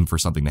they're waiting for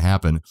something to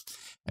happen.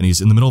 And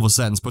he's in the middle of a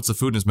sentence, puts the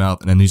food in his mouth,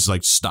 and then he's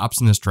like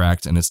stops in his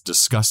tracks, and it's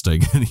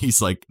disgusting. And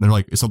he's like, they're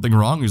like, is something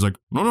wrong? He's like,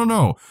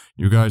 no.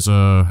 You guys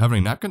have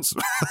any napkins?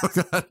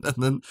 And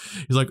then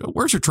he's like,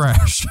 where's your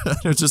trash?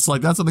 It's just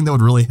like, that's something that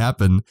would really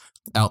happen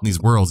out in these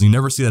worlds. You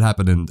never see that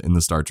happen in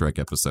the Star Trek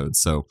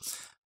episodes. So,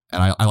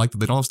 and I like that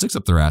they don't have sticks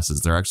up their asses.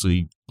 They're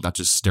actually not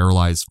just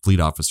sterilized fleet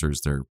officers.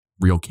 They're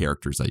real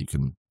characters that you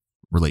can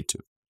relate to.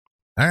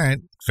 All right.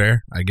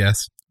 Fair, I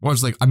guess. Well,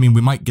 it's like, I mean, we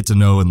might get to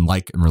know and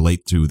like and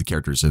relate to the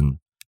characters in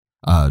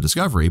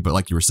Discovery, but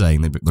like you were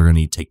saying, they're going to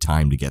need to take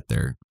time to get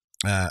there.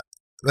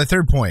 The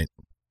third point,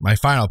 my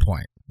final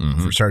point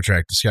for Star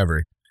Trek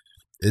Discovery,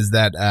 is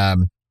that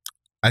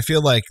I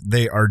feel like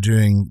they are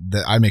doing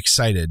that. I'm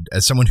excited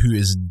as someone who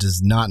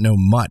does not know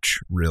much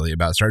really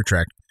about Star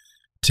Trek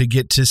to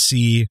get to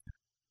see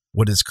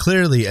what is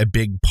clearly a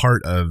big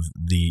part of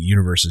the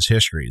universe's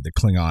history, the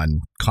Klingon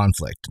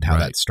conflict and how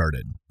that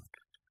started.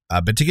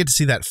 But to get to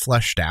see that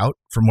fleshed out,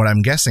 from what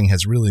I'm guessing,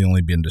 has really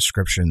only been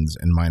descriptions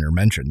and minor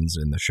mentions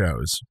in the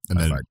shows. And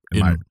then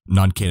in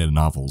non-canon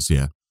novels,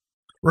 yeah.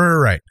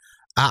 Right.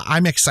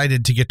 I'm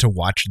excited to get to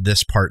watch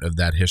this part of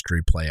that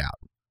history play out.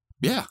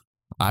 Yeah,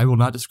 I will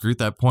not disagree with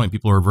that point.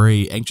 People are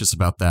very anxious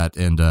about that,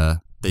 and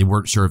they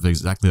weren't sure if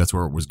exactly that's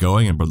where it was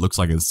going, but it looks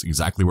like it's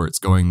exactly where it's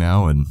going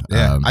now. And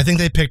I think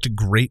they picked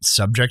great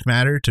subject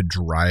matter to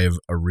drive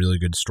a really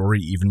good story,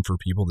 even for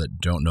people that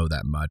don't know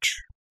that much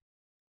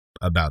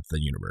about the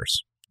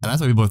universe. And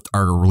that's why people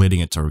are relating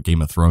it to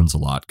Game of Thrones a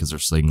lot, because they're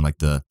saying like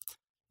the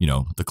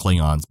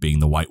Klingons being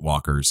the White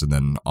Walkers, and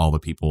then all the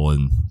people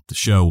in the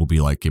show will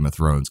be like Game of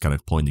Thrones, kind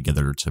of pulling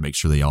together to make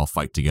sure they all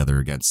fight together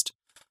against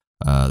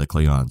the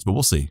Klingons. But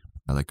we'll see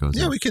how that goes.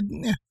 Yeah, we could.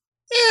 Yeah,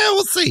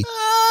 we'll see.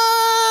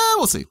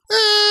 We'll see.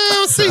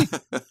 We'll see.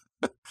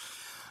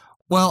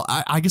 Well,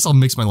 I guess I'll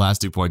mix my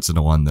last 2 points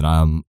into one. That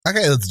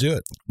okay, let's do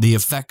it. The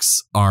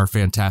effects are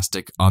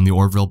fantastic on the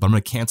Orville, but I'm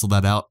going to cancel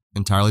that out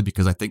entirely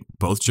because I think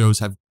both shows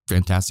have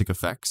fantastic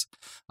effects.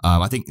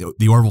 I think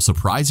the Orville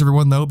surprised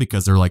everyone though,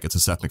 because they're like, it's a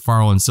Seth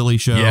MacFarlane silly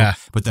show. Yeah.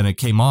 But then it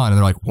came on and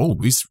they're like, whoa,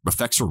 these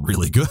effects are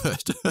really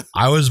good.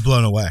 I was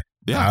blown away.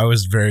 Yeah. I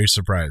was very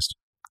surprised.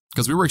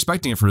 Because we were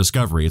expecting it for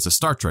Discovery. It's a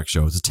Star Trek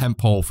show. It's a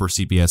tentpole for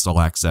CBS All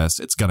Access.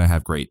 It's going to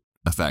have great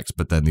effects.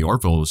 But then the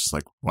Orville was just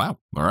like, wow,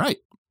 all right.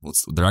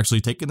 They're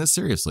actually taking this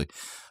seriously.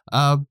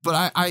 But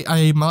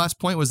my last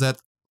point was that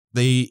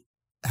they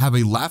have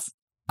a laugh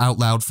out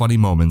loud funny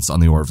moments on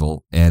the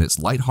Orville, and it's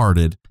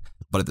lighthearted,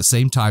 but at the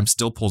same time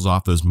still pulls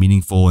off those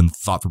meaningful and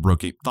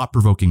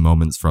thought-provoking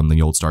moments from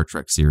the old Star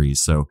Trek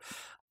series. So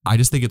I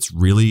just think it's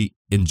really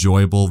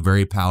enjoyable,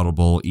 very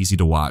palatable, easy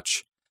to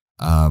watch.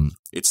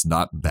 It's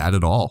not bad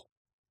at all.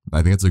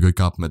 I think it's a good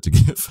compliment to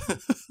give.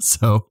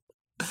 So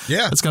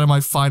yeah, that's kind of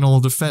my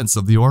final defense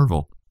of the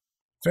Orville.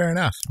 Fair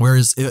enough.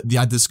 Whereas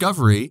the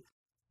Discovery,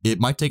 it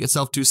might take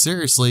itself too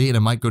seriously, and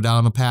it might go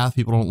down a path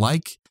people don't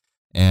like,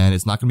 and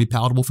it's not going to be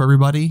palatable for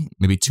everybody.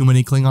 Maybe too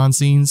many Klingon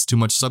scenes, too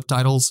much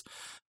subtitles.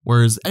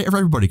 Whereas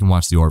everybody can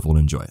watch the Orville and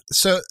enjoy it.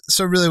 So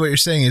really what you're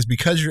saying is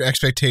because your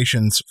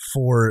expectations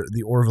for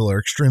the Orville are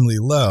extremely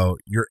low,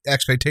 your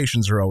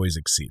expectations are always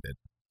exceeded.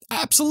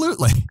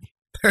 Absolutely.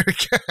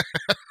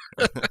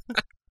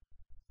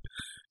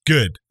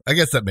 Good. I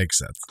guess that makes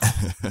sense.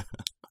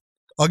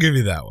 I'll give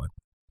you that one.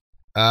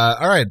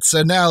 All right.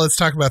 So now let's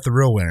talk about the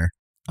real winner.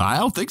 I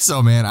don't think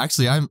so, man.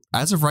 Actually,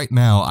 as of right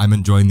now, I'm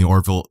enjoying the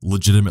Orville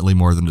legitimately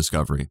more than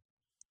Discovery.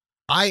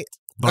 Let's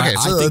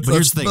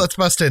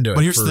bust into it.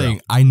 But here's the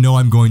thing. I know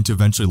I'm going to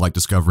eventually like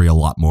Discovery a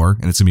lot more,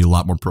 and it's going to be a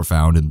lot more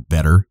profound and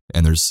better.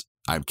 And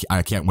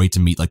I can't wait to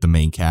meet like the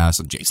main cast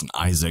and Jason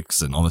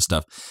Isaacs and all this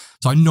stuff.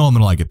 So I know I'm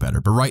going to like it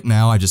better. But right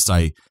now,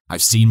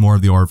 I've seen more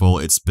of the Orville.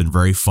 It's been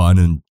very fun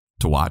and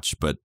to watch,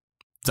 but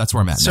that's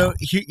where I'm at now. So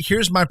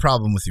here's my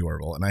problem with the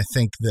Orville, and I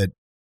think that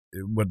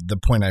what the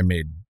point I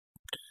made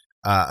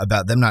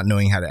about them not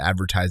knowing how to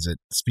advertise it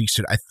speaks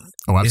to it.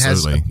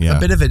 Absolutely. It has a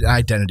bit of an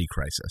identity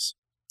crisis.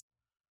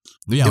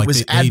 Yeah, it like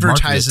was they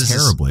advertised marketed it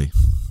terribly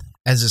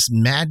as this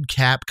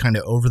madcap kind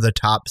of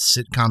over-the-top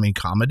sitcom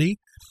comedy,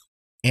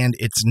 and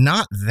it's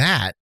not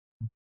that.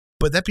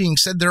 But that being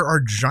said, there are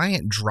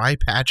giant dry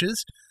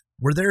patches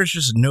where there is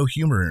just no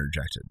humor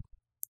interjected.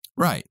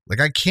 Right. Like,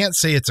 I can't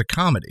say it's a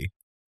comedy.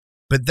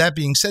 But that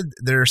being said,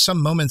 there are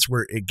some moments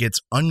where it gets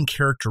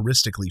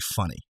uncharacteristically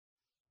funny.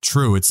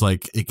 True. It's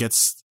like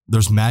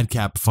there's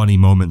madcap funny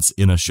moments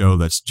in a show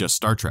that's just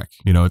Star Trek.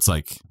 It's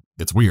like,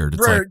 it's weird.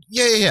 It's like,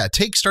 yeah.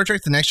 Take Star Trek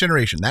The Next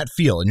Generation, that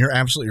feel, and you're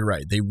absolutely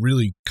right. They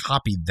really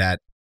copied that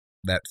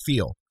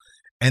feel.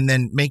 And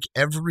then make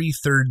every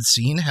third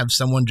scene have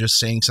someone just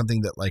saying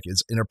something that like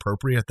is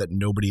inappropriate that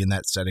nobody in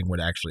that setting would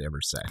actually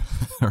ever say.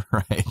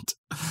 Right.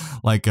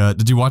 Like,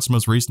 did you watch the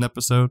most recent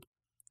episode?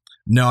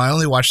 No, I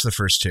only watched the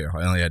first two.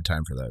 I only had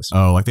time for those.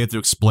 Oh, like they have to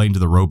explain to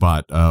the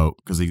robot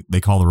because they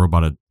call the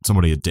robot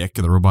somebody a dick,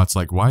 and the robot's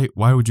like, why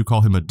would you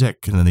call him a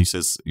dick? And then he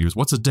goes,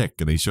 what's a dick?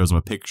 And he shows him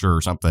a picture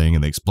or something,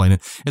 and they explain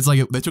it. It's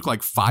like they took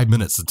like 5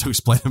 minutes to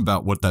explain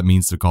about what that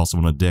means to call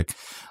someone a dick.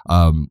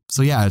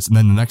 So yeah, and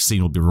then the next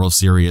scene will be a real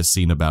serious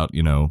scene about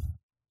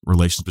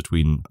relations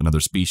between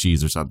another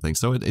species or something.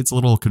 So it's a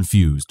little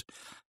confused.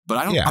 But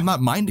I'm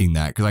not minding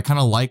that because I kind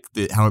of like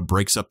how it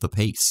breaks up the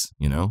pace,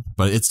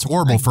 But it's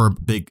horrible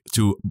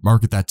to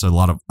market that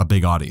to a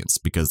big audience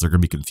because they're going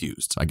to be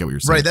confused. I get what you're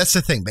saying. Right, that's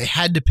the thing. They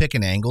had to pick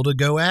an angle to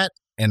go at,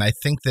 and I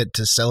think that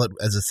to sell it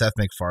as a Seth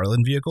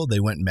MacFarlane vehicle,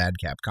 they went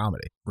madcap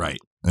comedy. Right,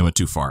 they went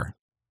too far.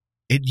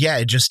 It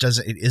just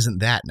doesn't. It isn't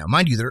that. Now,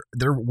 mind you,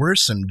 there were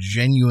some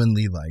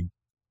genuinely like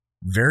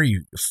very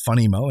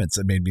funny moments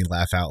that made me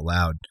laugh out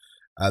loud.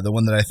 The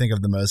one that I think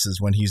of the most is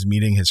when he's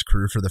meeting his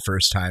crew for the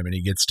first time and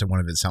he gets to one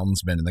of his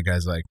helmsmen and the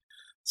guy's like,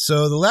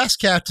 so the last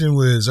captain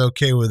was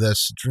okay with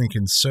us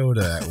drinking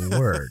soda at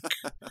work.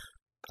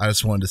 I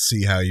just wanted to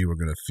see how you were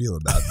going to feel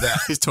about that.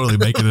 He's totally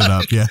making it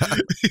up, yeah.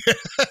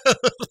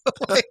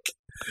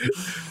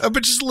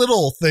 But just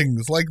little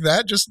things like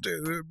that, just,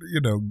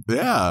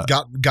 yeah,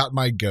 got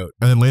my goat.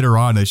 And then later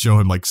on, they show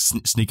him like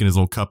sneaking his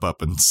little cup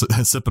up and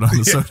sipping on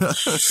the soda.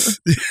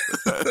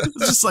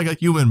 It's just like a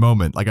human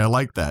moment. Like, I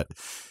like that.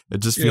 It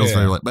just feels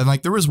very like, but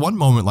like there was one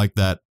moment like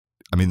that.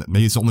 I mean,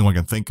 maybe it's the only one I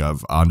can think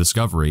of on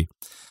Discovery.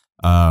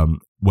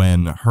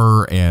 When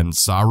her and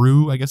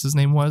Saru, I guess his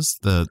name was,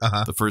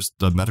 the first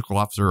medical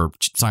officer or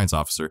science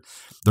officer,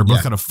 they're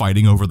both kind of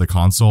fighting over the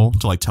console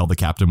to like tell the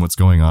captain what's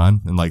going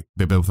on. And like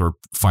they both are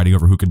fighting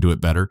over who can do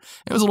it better.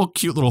 It was a little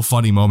cute, little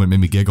funny moment, made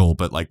me giggle,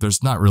 but like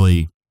there's not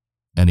really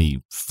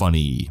any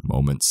funny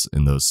moments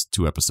in those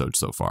 2 episodes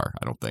so far,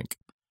 I don't think.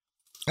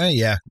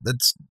 Yeah,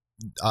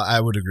 I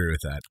would agree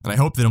with that. And I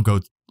hope they don't go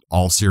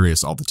all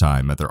serious all the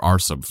time, that there are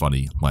some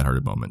funny,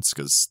 lighthearted moments,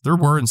 because there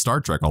were in Star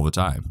Trek all the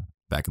time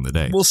back in the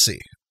day. We'll see.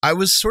 I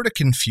was sort of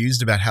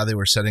confused about how they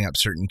were setting up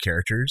certain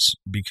characters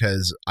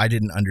because I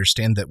didn't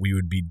understand that we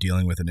would be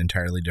dealing with an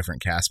entirely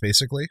different cast,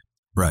 basically.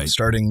 Right.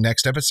 Starting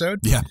next episode.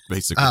 Yeah,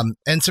 basically.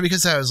 And so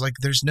because I was like,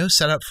 there's no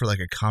setup for like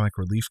a comic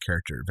relief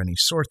character of any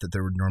sort that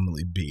there would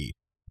normally be.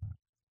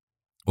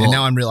 Well, and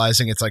now I'm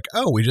realizing it's like,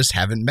 oh, we just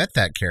haven't met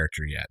that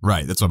character yet.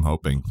 Right. That's what I'm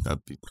hoping.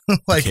 That'd be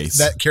like the case.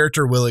 That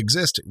character will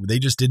exist. They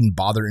just didn't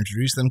bother to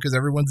introduce them because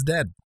everyone's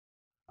dead.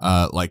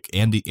 Like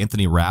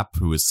Anthony Rapp,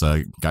 who was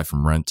a guy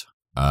from Rent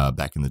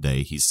back in the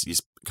day.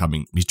 He's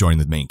joining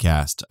the main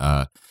cast.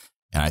 And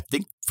I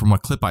think from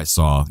what clip I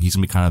saw, he's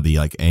gonna be kind of the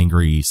like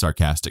angry,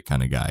 sarcastic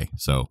kind of guy.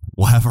 So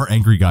we'll have our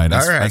angry guy in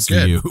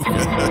SVU.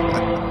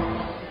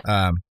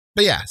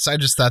 But yeah, so I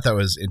just thought that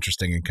was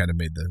interesting and kind of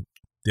made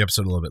the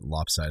episode a little bit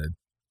lopsided.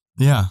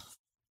 Yeah.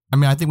 I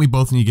mean, I think we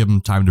both need to give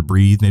them time to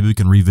breathe. Maybe we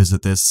can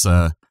revisit this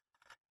at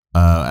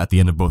the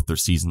end of both their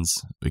seasons.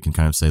 We can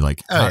kind of say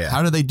like,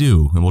 how do they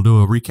do? And we'll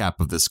do a recap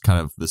of this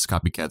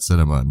copycat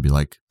cinema and be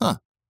like, huh.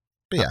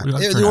 But yeah,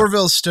 the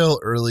Orville's still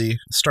early.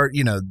 Star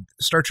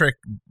Trek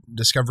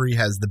Discovery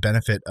has the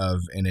benefit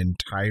of an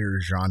entire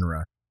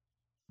genre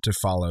to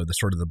follow, the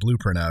sort of the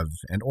blueprint of,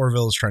 and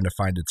Orville is trying to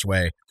find its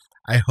way.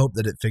 I hope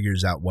that it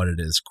figures out what it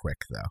is quick,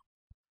 though.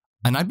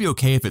 And I'd be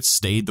okay if it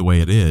stayed the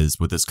way it is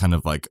with this kind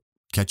of like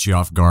catch you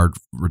off guard,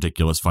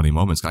 ridiculous, funny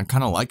moments. I'm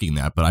kind of liking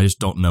that, but I just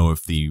don't know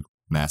if the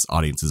mass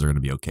audiences are going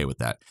to be okay with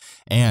that.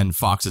 And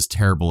Fox is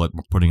terrible at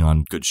putting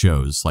on good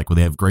shows. Like when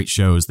they have great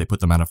shows, they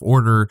put them out of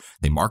order.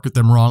 They market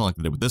them wrong, like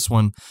they did with this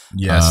one.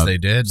 Yes, they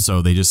did.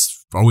 So they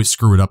just always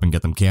screw it up and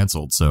get them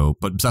canceled. So,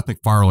 but Seth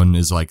MacFarlane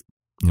is like,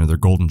 their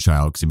golden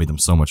child because he made them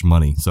so much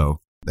money. So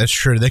that's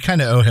true. They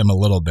kind of owe him a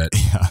little bit.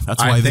 Yeah,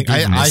 that's why I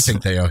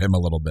think they owe him a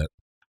little bit.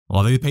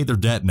 Well, they paid their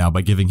debt now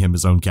by giving him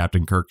his own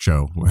Captain Kirk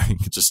show where he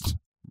could just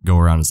go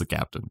around as the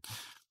captain.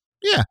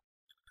 Yeah.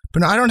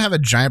 But no, I don't have a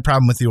giant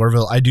problem with the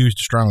Orville. I do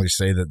strongly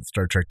say that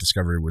Star Trek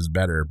Discovery was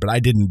better, but I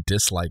didn't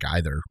dislike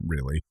either,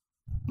 really.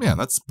 Yeah,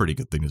 that's a pretty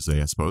good thing to say,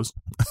 I suppose.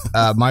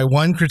 My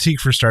one critique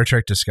for Star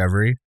Trek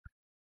Discovery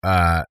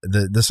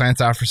the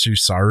science officer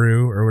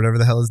Saru or whatever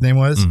the hell his name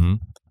was. Mm-hmm.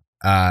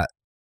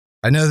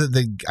 I know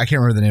that I can't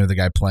remember the name of the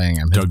guy playing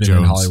him. He's been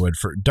in Hollywood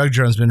for Doug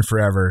Jones, been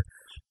forever,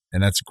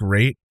 and that's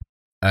great.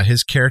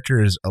 His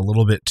character is a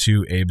little bit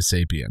too Abe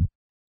Sapien.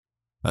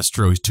 That's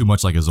true. He's too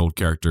much like his old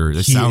character.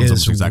 It sounds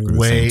almost exactly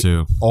the same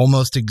too.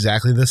 Almost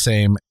exactly the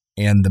same,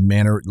 and the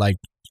manner, like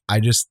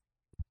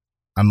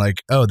I'm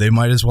like, oh, they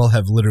might as well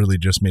have literally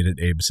just made it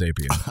Abe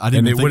Sapien. I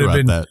didn't even think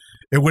about that.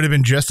 It would have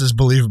been just as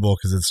believable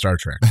because it's Star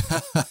Trek.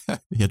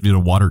 He had to be in a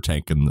water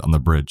tank on the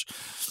bridge.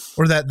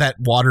 Or that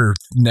water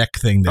neck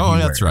thing that he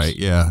wears. That's right,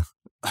 yeah.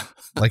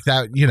 Like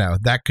that,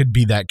 that could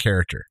be that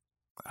character.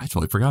 I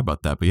totally forgot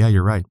about that, but yeah,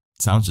 you're right.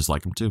 Sounds just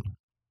like him too.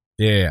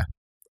 Yeah.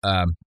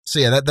 So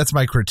yeah, that's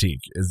my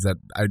critique, is that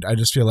I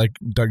just feel like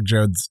Doug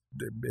Jones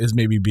is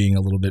maybe being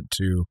a little bit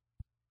too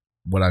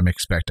what I'm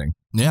expecting.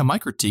 Yeah, my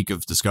critique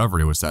of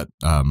Discovery was that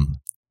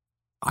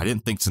I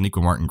didn't think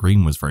Sonequa Martin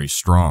Green was very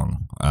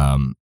strong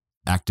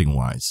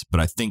acting-wise, but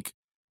I think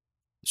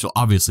she'll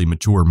obviously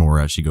mature more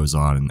as she goes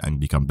on and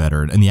become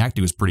better. And the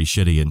acting was pretty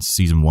shitty in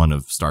season 1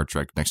 of Star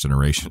Trek Next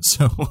Generation,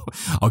 so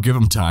I'll give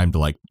them time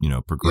to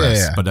progress.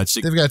 Yeah. But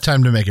they've got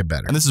time to make it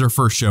better. And this is her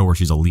first show where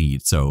she's a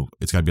lead, so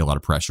it's got to be a lot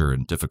of pressure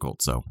and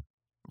difficult. So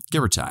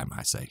give her time,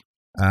 I say.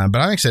 But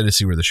I'm excited to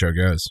see where the show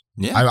goes.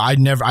 Yeah, I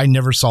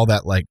never saw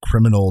that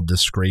criminal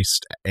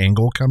disgraced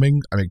angle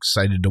coming. I'm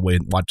excited to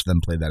watch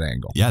them play that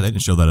angle. Yeah, they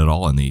didn't show that at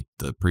all in the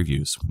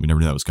previews. We never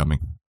knew that was coming.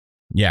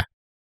 Yeah.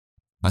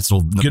 That's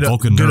little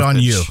Vulcan good on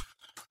you.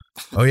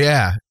 Oh,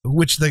 yeah.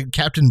 Which the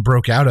captain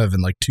broke out of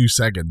in 2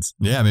 seconds.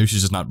 Yeah, maybe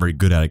she's just not very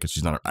good at it because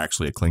she's not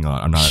actually a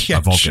Klingon. I'm not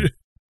a Vulcan.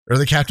 Or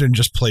the captain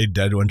just played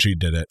dead when she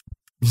did it.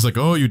 He's like,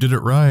 oh, you did it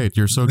right.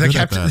 You're so good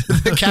at that.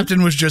 The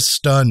captain was just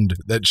stunned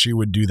that she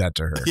would do that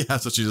to her. Yeah,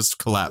 so she just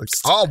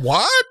collapsed. Oh,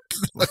 what?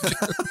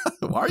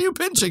 Why are you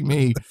pinching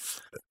me?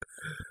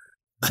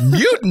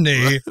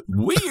 Mutiny?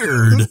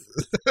 Weird.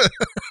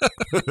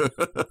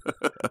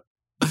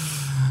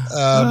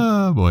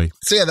 Oh, boy.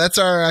 So, yeah, that's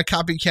our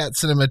Copycat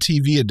Cinema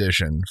TV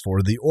edition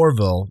for the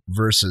Orville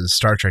versus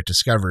Star Trek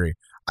Discovery.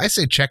 I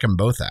say check them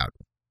both out.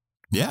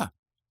 Yeah.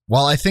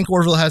 While I think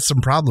Orville has some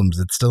problems,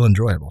 it's still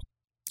enjoyable.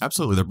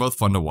 Absolutely. They're both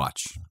fun to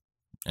watch.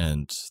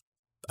 And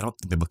I don't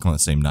think they both come on the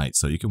same night,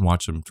 so you can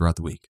watch them throughout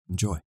the week.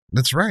 Enjoy.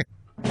 That's right.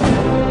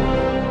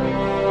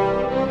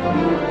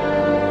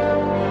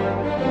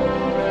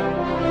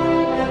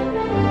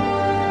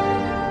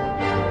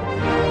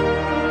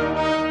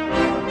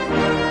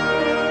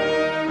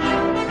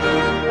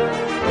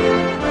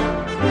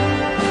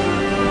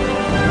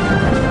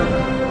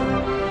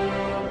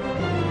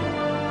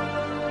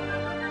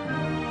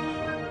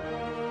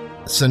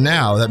 So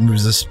now that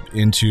moves us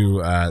into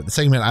the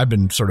segment I've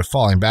been sort of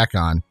falling back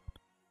on,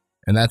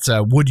 and that's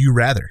Would You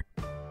Rather?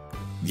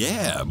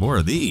 Yeah, more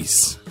of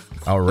these.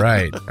 All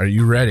right. Are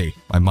you ready?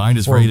 My mind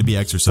is ready to be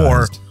exercised.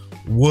 Or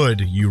Would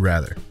You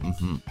Rather?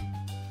 Mm-hmm.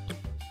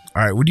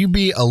 All right. Would you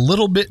be a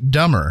little bit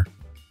dumber,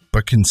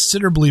 but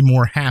considerably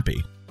more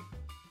happy?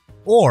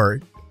 Or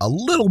a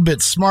little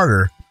bit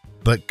smarter,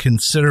 but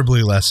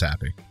considerably less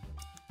happy?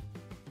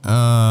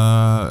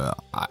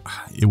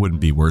 It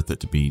wouldn't be worth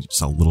it to be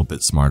just a little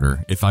bit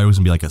smarter. If I was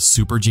gonna be like a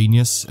super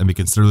genius and be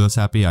considerably less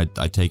happy,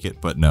 I'd take it.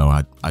 But no,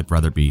 I'd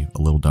rather be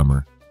a little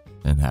dumber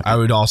and happy. I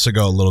would also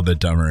go a little bit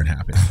dumber and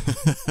happy.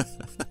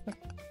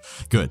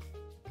 Good.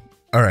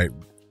 All right.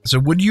 So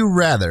would you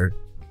rather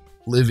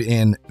live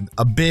in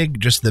a big,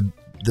 just the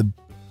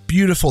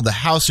beautiful, the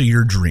house of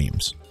your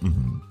dreams,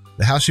 mm-hmm.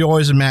 the house you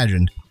always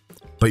imagined,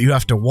 but you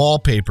have to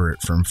wallpaper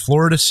it from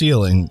floor to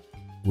ceiling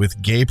with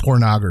gay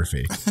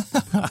pornography?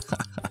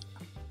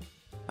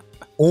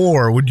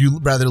 Or would you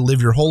rather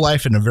live your whole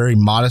life in a very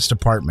modest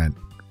apartment,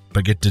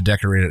 but get to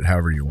decorate it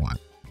however you want?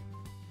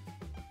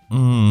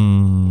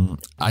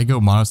 I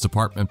go modest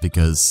apartment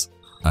because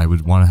I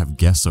would want to have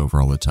guests over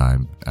all the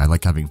time. I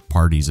like having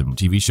parties and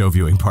TV show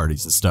viewing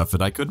parties and stuff,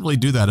 and I couldn't really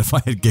do that if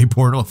I had gay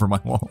porn over my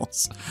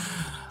walls.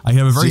 I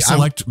have a very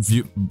select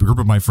group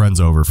of my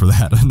friends over for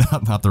that, and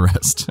not the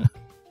rest.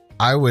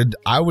 I would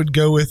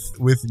go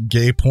with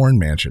gay porn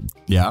mansion.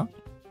 Yeah,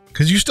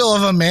 because you still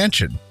have a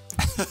mansion.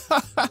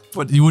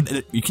 But you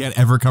can't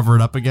ever cover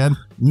it up again?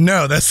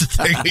 No, that's the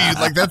thing.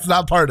 That's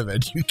not part of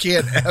it. You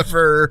can't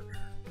ever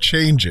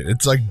change it.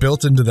 It's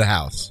built into the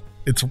house.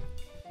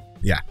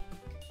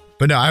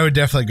 But no, I would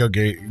definitely go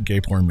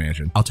gay porn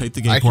mansion. I'll take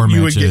the gay porn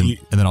mansion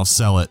and then I'll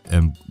sell it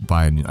and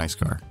buy a nice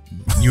car.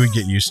 You would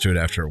get used to it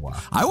after a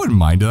while. I wouldn't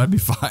mind it. I'd be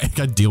fine.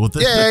 I'd deal with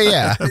it.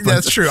 Yeah.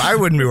 That's true. I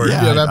wouldn't be worried.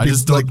 Yeah,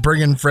 that'd be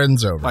bringing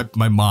friends over.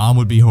 My mom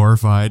would be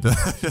horrified.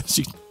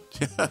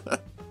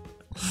 That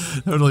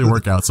would really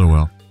work out so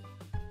well.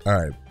 All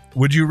right.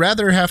 Would you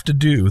rather have to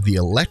do the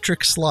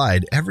electric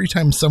slide every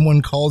time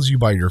someone calls you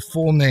by your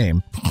full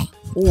name,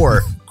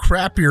 or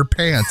crap your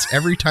pants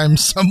every time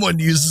someone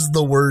uses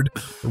the word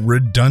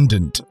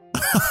redundant?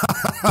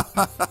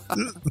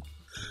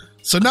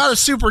 So not a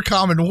super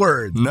common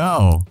word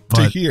No,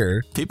 to but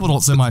hear. people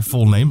don't say my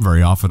full name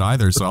very often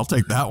either, so I'll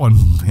take that one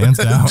hands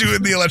down.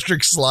 Doing the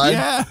electric slide.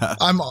 Yeah.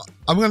 I'm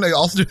going to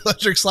also do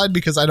electric slide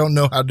because I don't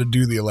know how to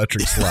do the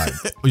electric slide.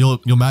 You'll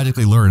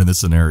magically learn in this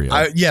scenario.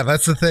 Yeah,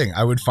 that's the thing.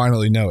 I would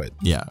finally know it.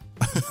 Yeah.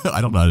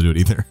 I don't know how to do it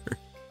either.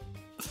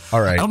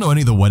 All right. I don't know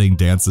any of the wedding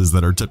dances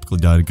that are typically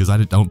done because I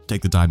don't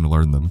take the time to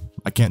learn them.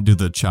 I can't do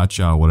the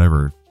cha-cha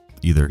whatever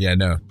either. Yeah,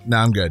 no,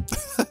 I'm good.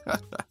 All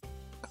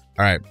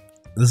right.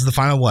 This is the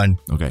final one.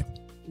 Okay.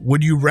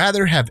 Would you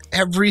rather have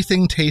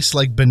everything taste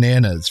like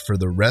bananas for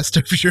the rest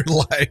of your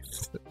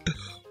life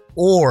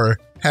or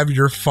have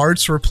your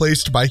farts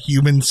replaced by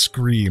human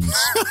screams?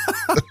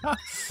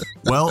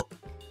 Well,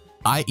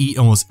 I eat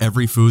almost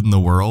every food in the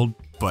world,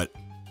 but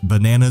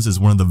bananas is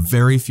one of the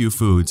very few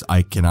foods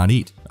I cannot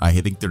eat. I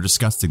think they're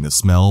disgusting. The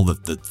smell,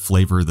 the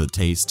flavor, the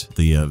taste,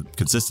 the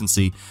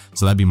consistency.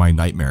 So that'd be my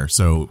nightmare.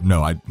 So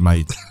no,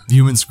 my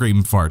human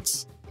scream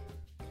farts.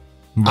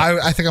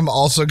 I think I'm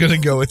also going to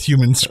go with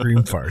human scream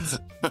farts.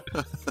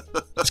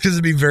 It's because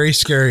it'd be very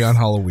scary on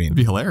Halloween. It'd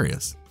be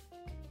hilarious.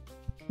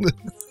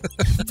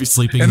 Be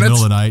sleeping in the middle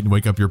of the night and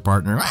wake up your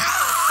partner.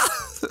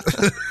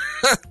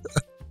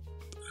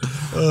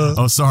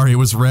 Oh, sorry, it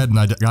was Red and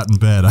I got in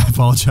bed. I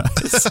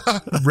apologize.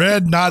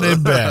 Red, not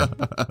in bed.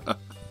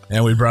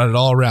 And we brought it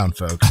all around,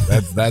 folks.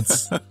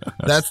 That's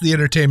the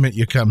entertainment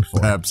you come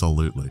for.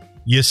 Absolutely.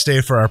 You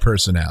stay for our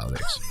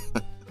personalities.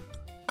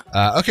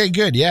 Okay,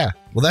 good. Yeah.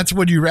 Well, that's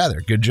Would You Rather.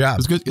 Good job. It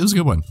was good. It was a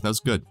good one. That was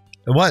good.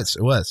 It was.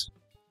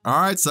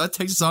 All right, so that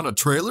takes us on to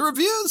trailer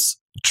reviews.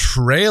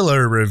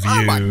 Trailer reviews.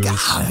 Oh my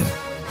God.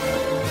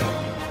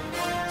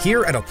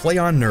 Here at A Play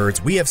on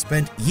Nerds, we have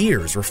spent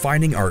years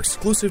refining our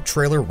exclusive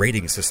trailer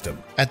rating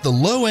system. At the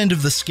low end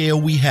of the scale,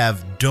 we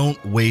have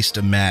Don't Waste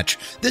a Match.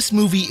 This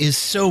movie is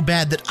so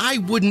bad that I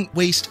wouldn't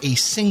waste a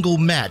single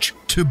match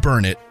to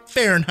burn it,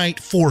 Fahrenheit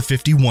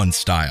 451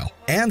 style.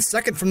 And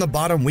second from the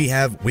bottom, we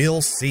have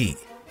We'll See.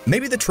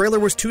 Maybe the trailer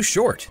was too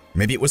short.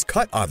 Maybe it was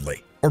cut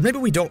oddly. Or maybe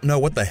we don't know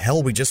what the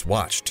hell we just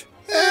watched.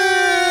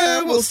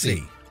 We'll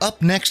see.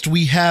 Up next,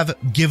 we have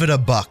Give It a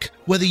Buck.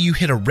 Whether you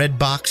hit a red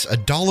box, a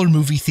dollar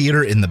movie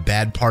theater in the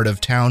bad part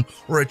of town,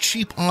 or a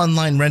cheap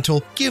online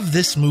rental, give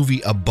this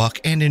movie a buck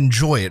and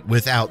enjoy it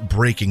without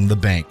breaking the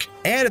bank.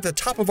 And at the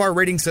top of our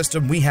rating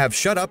system, we have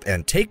Shut Up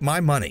and Take My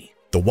Money.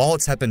 The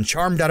wallets have been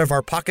charmed out of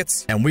our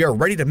pockets, and we are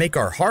ready to make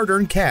our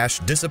hard-earned cash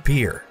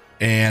disappear.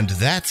 And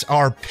that's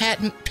our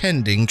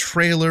patent-pending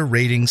trailer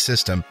rating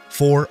system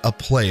for A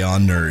Play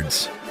on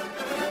Nerds.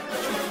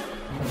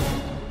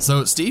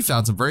 So Steve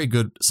found some very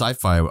good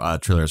sci-fi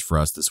trailers for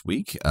us this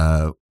week.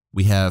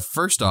 We have,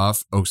 first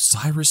off,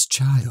 Osiris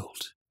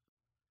Child.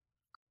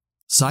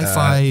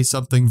 Sci-fi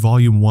something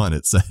volume 1,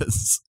 it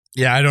says.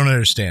 Yeah, I don't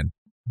understand.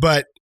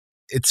 But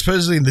it's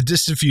supposedly in the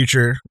distant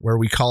future where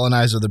we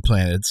colonize other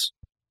planets,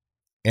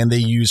 and they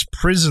use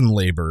prison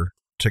labor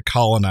to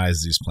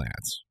colonize these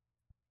planets.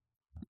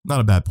 Not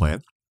a bad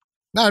plan.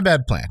 Not a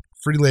bad plan.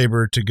 Free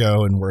labor to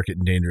go and work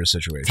in dangerous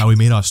situations. How we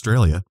made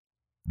Australia.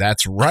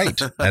 That's right.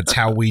 That's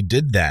how we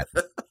did that.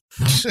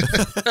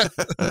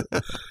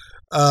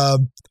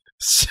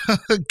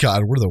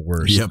 God, we're the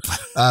worst. Yep.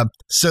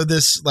 So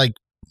this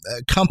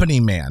company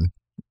man,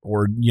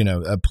 or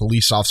a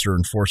police officer,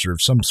 enforcer of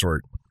some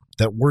sort,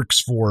 that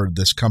works for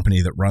this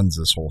company that runs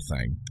this whole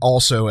thing,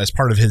 also as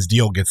part of his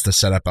deal gets to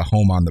set up a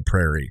home on the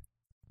prairie,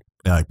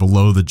 like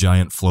below the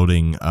giant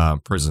floating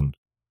prison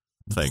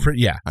thing.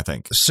 Yeah, I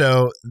think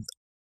so.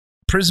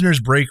 Prisoners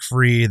break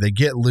free. They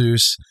get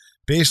loose.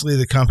 Basically,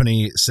 the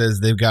company says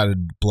they've got to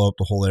blow up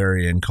the whole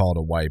area and call it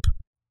a wipe.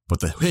 But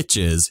the hitch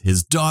is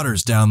his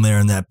daughter's down there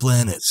in that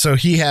planet. So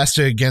he has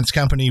to, against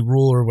company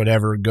rule or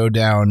whatever, go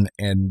down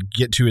and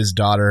get to his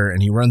daughter.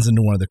 And he runs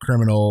into one of the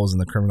criminals,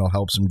 and the criminal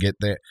helps him get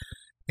there.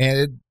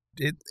 And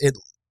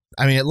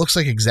it looks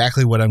like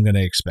exactly what I'm going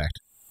to expect.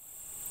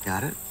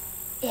 Got it?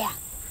 Yeah.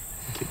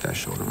 Keep that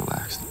shoulder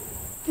relaxed.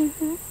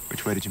 Mm-hmm.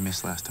 Which way did you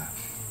miss last time?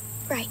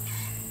 Right.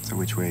 So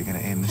which way are you going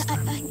to aim this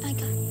time? I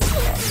got it.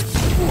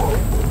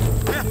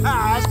 Yeah,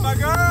 that's my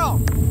girl!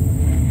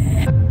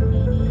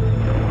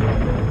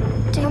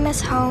 Do you miss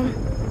home?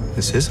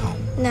 This is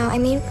home. No, I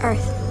mean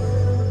Earth.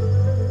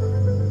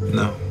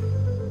 No.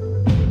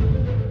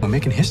 We're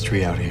making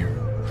history out here.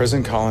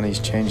 Prison colonies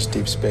changed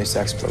deep space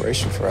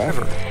exploration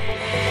forever.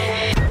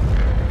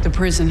 The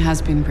prison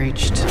has been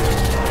breached.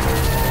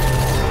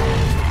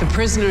 The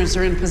prisoners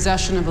are in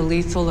possession of a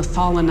lethal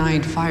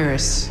etholinide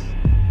virus.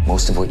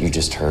 Most of what you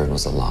just heard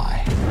was a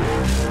lie.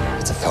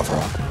 It's a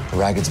cover-up. The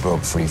Raggeds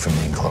broke free from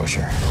the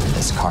enclosure.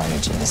 There's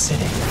carnage in the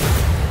city.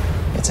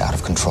 It's out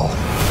of control.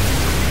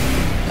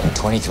 In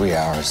 23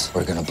 hours,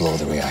 we're gonna blow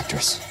the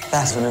reactors.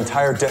 That's an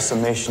entire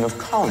decimation of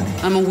colony.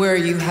 I'm aware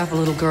you have a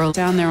little girl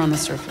down there on the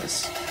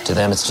surface. To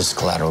them, it's just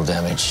collateral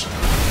damage.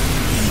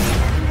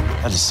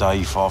 I just saw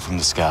you fall from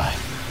the sky.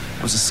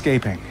 I was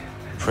escaping.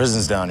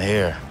 Prison's down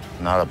here,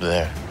 not up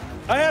there.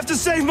 I have to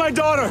save my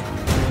daughter!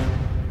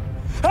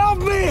 Help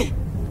me!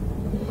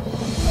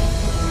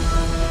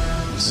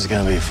 This is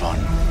gonna be fun.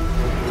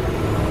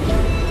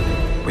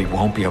 We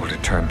won't be able to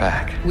turn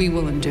back. We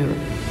will endure.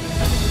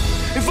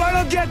 If I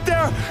don't get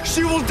there,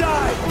 she will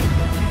die.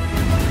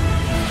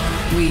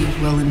 We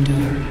will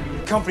endure.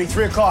 Company,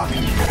 3 o'clock.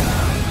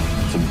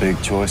 It's a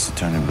big choice to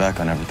turn your back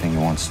on everything you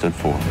once stood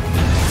for.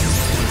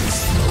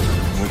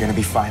 We're gonna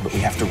be fine, but we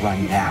have to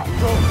run now.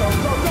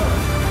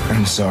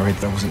 I'm sorry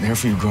that I wasn't there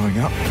for you growing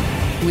up.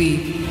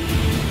 We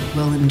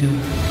will endure.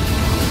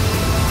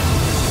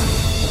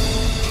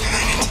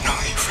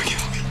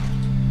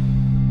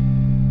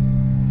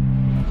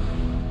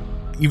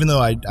 Even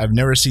though I've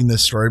never seen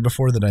this story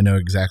before, that I know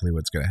exactly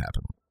what's going to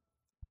happen.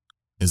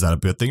 Is that a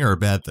good thing or a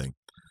bad thing?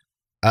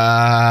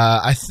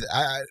 I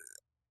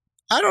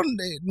don't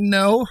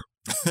know.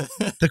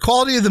 The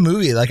quality of the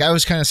movie, like, I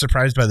was kind of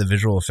surprised by the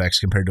visual effects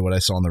compared to what I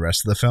saw in the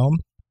rest of the film.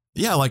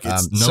 Yeah, like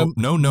it's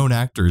no known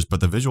actors, but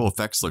the visual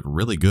effects look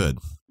really good.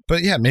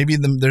 But yeah, maybe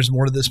there's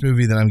more to this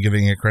movie than I'm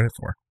giving it credit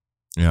for.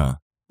 Yeah,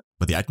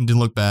 but the acting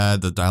didn't look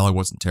bad. The dialogue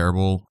wasn't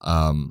terrible.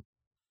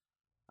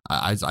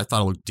 I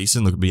thought it looked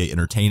decent. It would be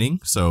entertaining.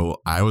 So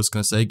I was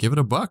going to say, give it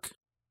 $1.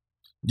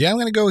 Yeah, I'm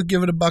going to go with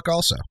give it $1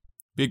 also.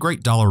 Be a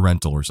great dollar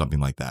rental or something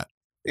like that.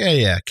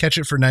 Yeah. Catch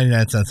it for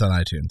 99 cents on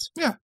iTunes.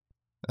 Yeah.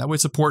 That way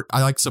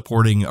I like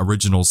supporting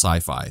original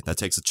sci-fi. That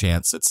takes a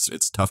chance.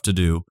 It's tough to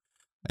do.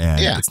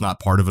 And it's not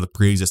part of a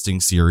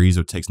pre-existing series.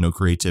 It takes no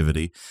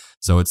creativity.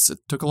 So it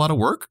took a lot of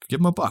work.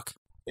 Give them $1.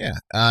 Yeah.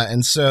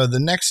 And so the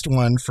next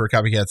one for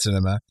Copycat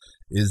Cinema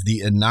is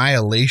the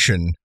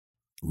Annihilation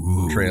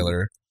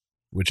trailer,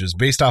 which is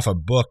based off a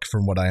book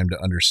from what I am to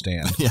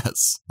understand.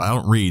 Yes. I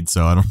don't read,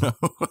 so I don't know.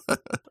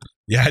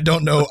 Yeah, I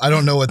don't know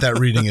what that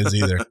reading is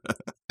either.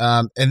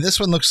 And this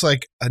one looks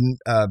like I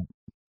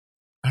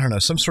don't know,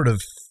 some sort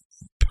of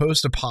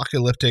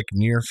post-apocalyptic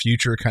near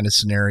future kind of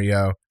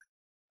scenario.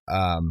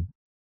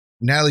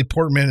 Natalie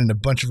Portman and a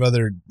bunch of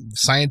other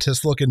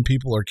scientist-looking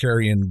people are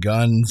carrying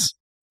guns.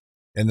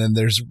 And then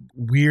there's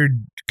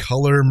weird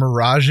color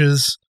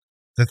mirages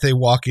that they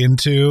walk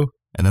into.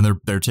 And then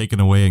they're taken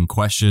away and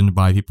questioned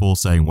by people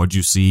saying, what'd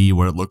you see?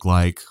 What it looked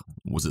like?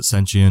 Was it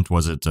sentient?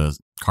 Was it a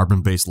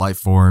carbon-based life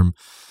form?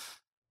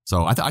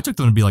 So I took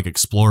them to be like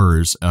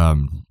explorers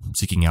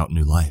seeking out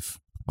new life,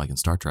 like in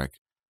Star Trek.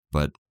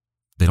 But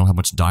they don't have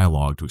much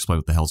dialogue to explain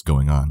what the hell's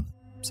going on.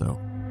 So,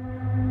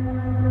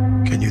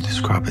 can you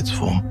describe its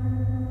form?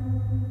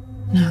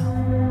 No.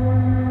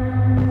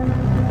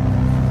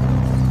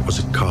 Was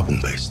it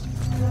carbon-based?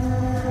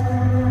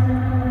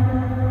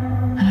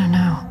 I don't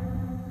know.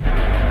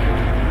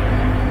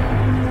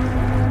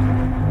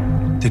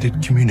 Did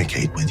it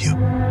communicate with you?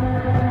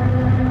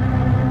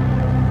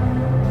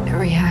 It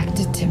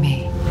reacted to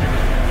me.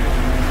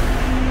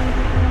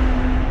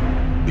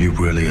 You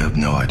really have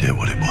no idea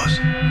what it was.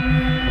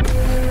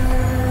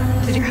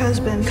 Did your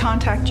husband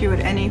contact you at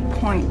any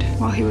point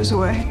while he was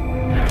away?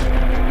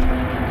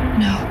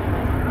 No.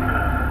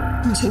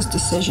 It was his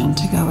decision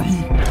to go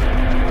in.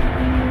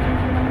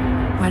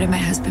 Why did my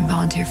husband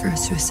volunteer for a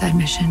suicide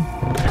mission?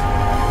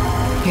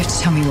 You have to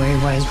tell me where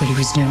he was, what he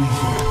was doing.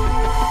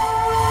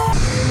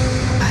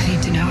 I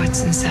need to know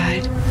what's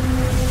inside.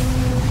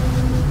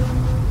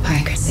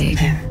 I could save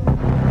him.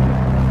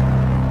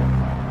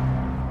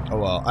 Oh,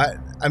 well,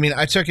 I mean,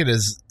 I took it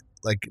as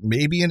like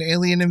maybe an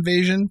alien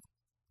invasion.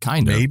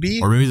 Kind of.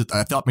 Maybe. Or maybe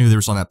I thought maybe they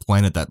were on that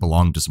planet that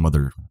belonged to some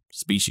other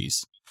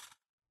species.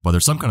 But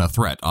there's some kind of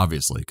threat,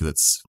 obviously, because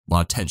it's a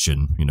lot of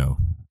tension, you know.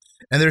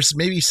 And there's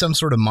maybe some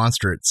sort of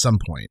monster at some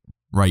point.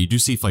 Right. You do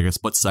see for like a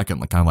split second,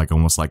 like kind of like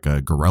almost like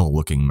a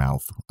gorilla-looking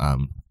mouth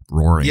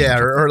roaring. Yeah,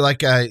 or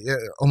like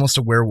almost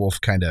a werewolf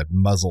kind of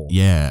muzzle.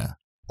 Yeah.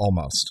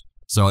 Almost.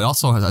 So it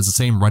also has the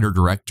same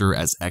writer-director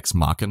as Ex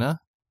Machina.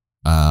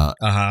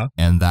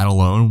 And that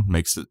alone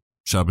makes it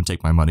shut up and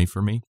take my money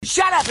for me.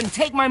 Shut up and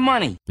take my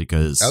money!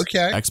 Because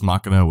Ex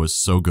Machina was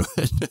so good.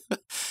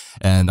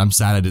 And I'm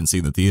sad I didn't see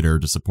it in the theater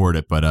to support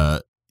it.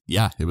 But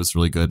yeah, it was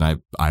really good.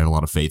 And I have a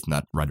lot of faith in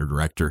that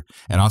writer-director.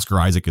 And Oscar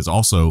Isaac is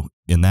also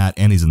in that,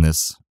 and he's in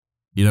this.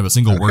 He didn't have a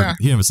single word.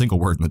 He didn't have a single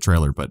word in the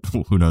trailer, but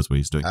who knows what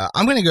he's doing.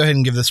 I'm going to go ahead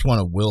and give this one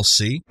a we'll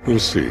see. We'll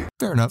see.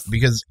 Fair enough.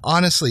 Because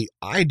honestly,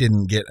 I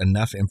didn't get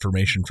enough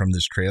information from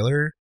this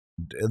trailer.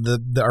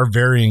 Our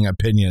varying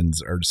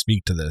opinions are to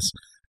speak to this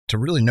to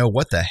really know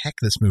what the heck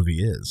this movie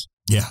is.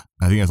 Yeah,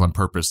 I think that's on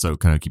purpose, so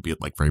kind of keep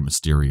it like very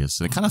mysterious.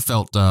 And it kind of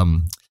felt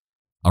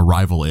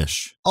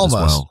Arrival-ish. Almost.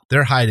 As well.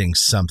 They're hiding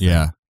something.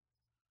 Yeah.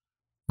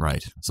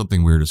 Right.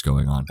 Something weird is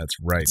going on. That's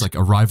right. It's like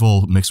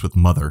Arrival mixed with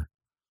Mother.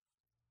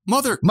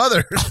 Mother!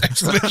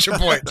 Exclamation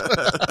point.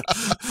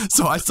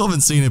 So I still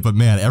haven't seen it, but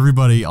man,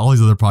 all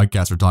these other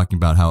podcasts are talking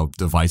about how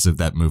divisive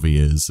that movie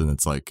is. And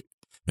it's like,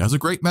 it has a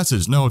great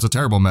message. No, it's a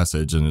terrible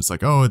message. And it's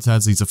like, oh, it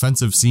has these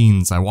offensive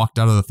scenes. I walked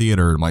out of the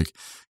theater. I'm like,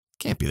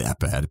 can't be that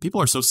bad.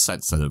 People are so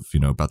sensitive,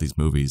 about these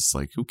movies.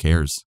 Like, who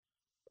cares?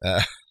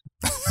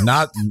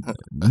 Not us.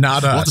 We'll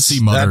have to see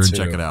Mother and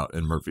check it out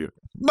and review.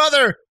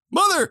 Mother!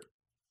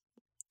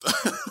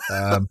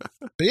 But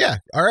yeah,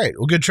 all right.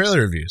 Well, good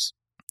trailer reviews.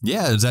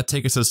 Yeah, does that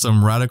take us to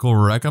some radical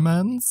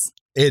recommends?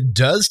 It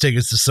does take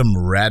us to some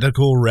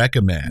radical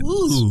recommends.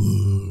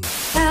 Ooh.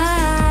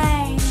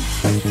 Hi,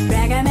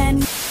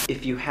 recommend.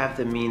 If you have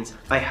the means,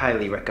 I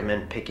highly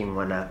recommend picking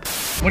one up.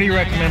 What do you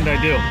recommend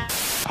I do?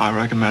 I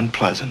recommend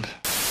Pleasant.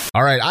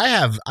 All right, I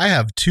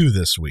have two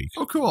this week.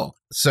 Oh, cool.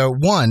 So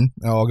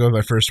I'll go with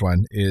my first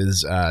one,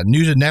 is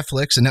new to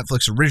Netflix, a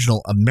Netflix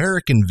original,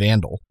 American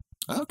Vandal.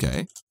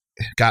 Okay.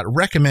 Got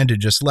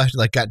recommended,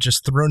 got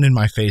just thrown in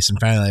my face, and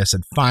finally I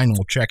said, fine,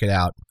 we'll check it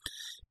out.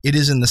 It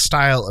is in the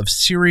style of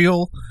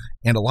Serial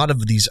and a lot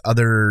of these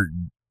other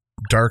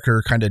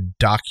darker kind of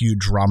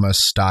docudrama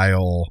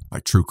style.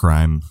 Like true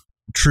crime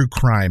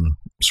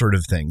sort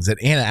of things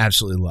that Anna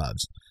absolutely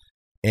loves.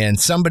 And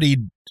somebody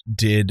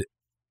did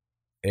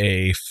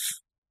a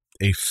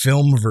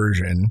film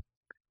version,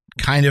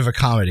 kind of a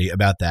comedy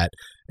about that.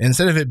 And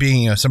instead of it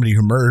being somebody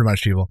who murdered a bunch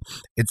of people,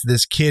 it's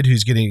this kid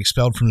who's getting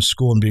expelled from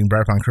school and being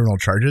brought up on criminal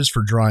charges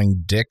for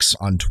drawing dicks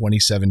on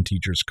 27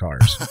 teachers'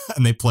 cars.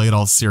 And they play it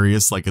all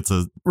serious, like it's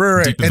a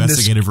deep and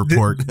investigative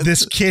report.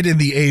 This kid in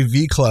the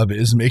AV club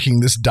is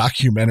making this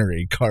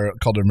documentary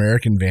called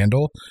American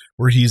Vandal,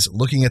 where he's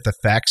looking at the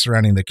facts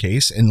surrounding the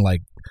case and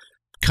like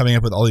coming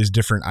up with all these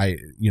different,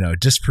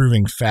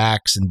 disproving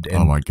facts and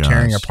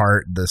tearing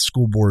apart the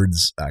school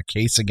board's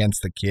case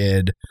against the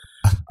kid.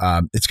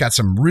 It's got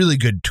some really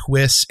good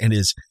twists and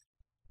is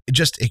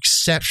just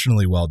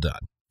exceptionally well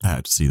done. I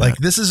had to see that. Like,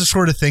 this is a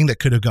sort of thing that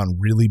could have gone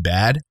really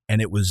bad,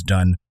 and it was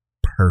done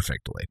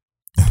perfectly.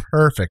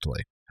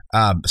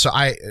 So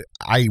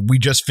we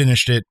just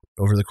finished it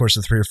over the course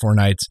of 3 or 4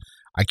 nights.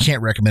 I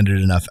can't recommend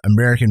it enough.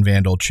 American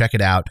Vandal, check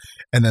it out,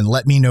 and then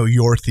let me know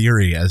your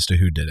theory as to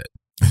who did it.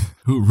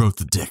 Who wrote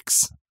the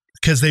dicks?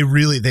 Because they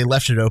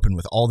left it open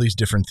with all these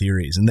different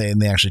theories, and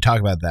they actually talk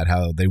about that,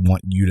 how they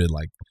want you to,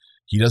 like,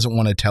 he doesn't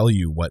want to tell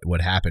you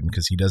what happened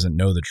because he doesn't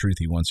know the truth.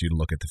 He wants you to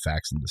look at the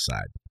facts and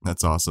decide.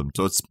 That's awesome.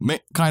 So it's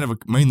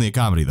mainly a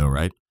comedy, though,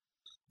 right?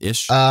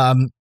 Ish.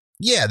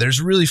 Yeah, there's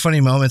really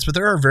funny moments, but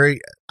there are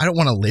I don't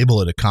want to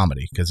label it a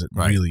comedy because it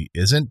really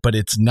isn't, but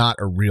it's not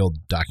a real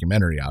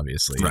documentary,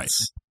 obviously. Right.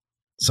 It's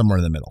somewhere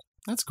in the middle.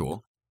 That's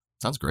cool.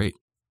 Sounds great.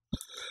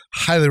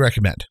 Highly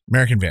recommend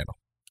American Vandal.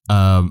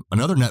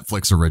 Another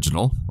Netflix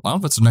original. I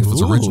don't know if it's a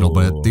Netflix original,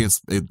 but I think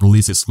it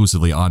released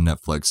exclusively on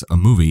Netflix, a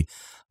movie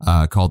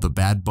called The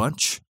Bad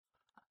Bunch.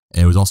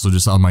 It was also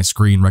just on my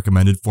screen,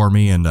 recommended for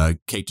me, and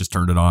Kate just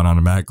turned it on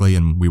automatically,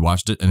 and we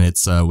watched it. And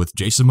it's with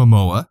Jason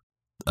Momoa,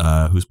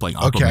 who's playing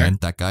Aquaman,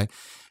 that guy,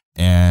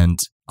 and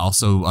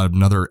also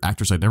another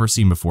actress I'd never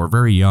seen before,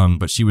 very young,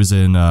 but she was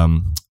in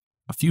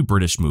a few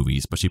British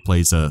movies, but she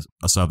plays a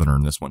Southerner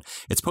in this one.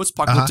 It's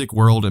post-apocalyptic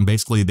world, and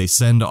basically they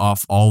send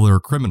off all their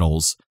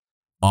criminals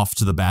off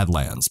to the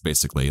Badlands,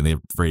 basically, and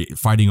they're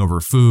fighting over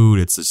food.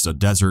 It's just a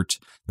desert.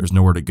 There's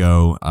nowhere to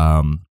go.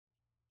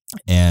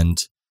 And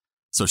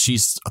so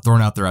she's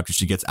thrown out there after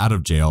she gets out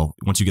of jail.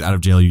 Once you get out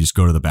of jail, you just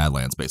go to the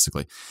Badlands,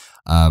 basically.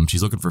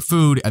 She's looking for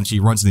food, and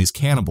she runs into these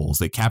cannibals.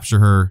 They capture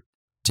her,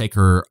 take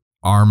her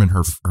arm and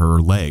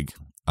her leg,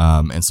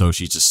 and so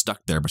she's just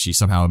stuck there, but she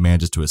somehow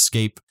manages to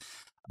escape.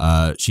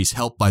 She's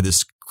helped by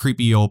this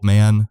creepy old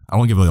man. I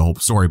won't give you the whole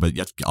story, but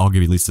I'll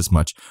give you at least this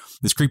much.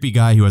 This creepy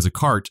guy who has a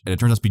cart, and it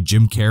turns out to be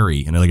Jim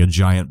Carrey and like a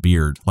giant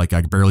beard. Like,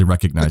 I barely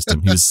recognized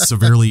him. He was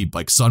severely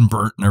like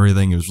sunburnt and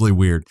everything. It was really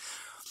weird.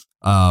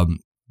 And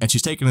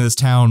she's taken to this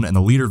town, and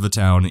the leader of the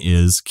town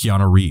is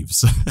Keanu Reeves.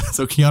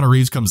 So Keanu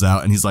Reeves comes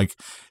out, and he's like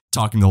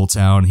talking to the whole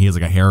town. He has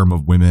like a harem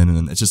of women,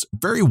 and it's just a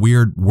very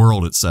weird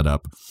world it's set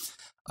up.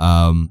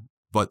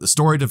 But the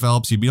story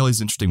develops. You meet all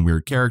these interesting,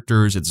 weird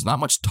characters. It's not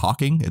much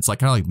talking. It's like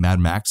kind of like Mad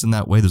Max in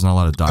that way. There's not a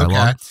lot of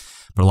dialogue,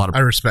 but a lot of, I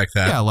respect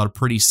that. Yeah, a lot of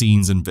pretty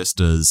scenes and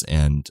vistas,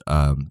 and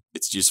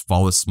it's just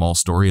follow this small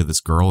story of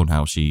this girl and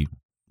how she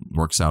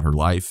works out her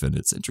life, and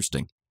it's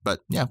interesting.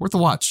 But yeah, worth a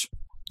watch.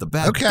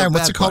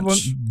 What's it called?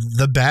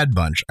 The Bad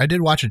Bunch. I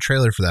did watch a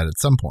trailer for that at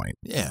some point.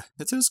 Yeah,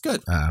 it was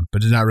good.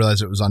 But did not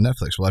realize it was on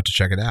Netflix. We'll have to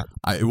check it out.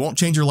 It won't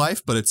change your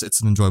life, but it's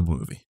an enjoyable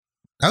movie.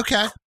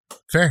 Okay.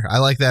 Fair. I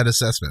like that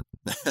assessment.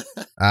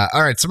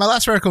 All right. So my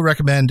last article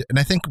recommend, and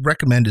I think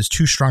recommend is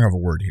too strong of a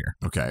word here.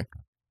 Okay.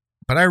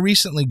 But I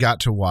recently got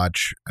to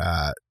watch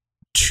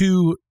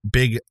 2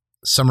 big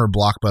summer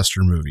blockbuster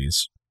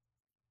movies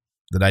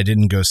that I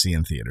didn't go see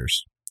in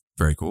theaters.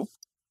 Very cool.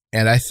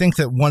 And I think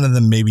that one of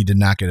them maybe did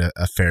not get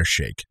a fair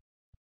shake.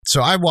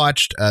 So I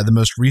watched the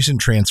most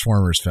recent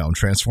Transformers film,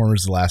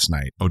 Transformers: The Last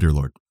Night. Oh, dear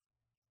Lord.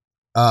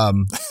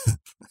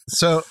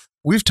 So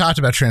we've talked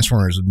about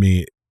Transformers with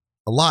me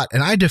a lot,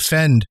 and I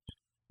defend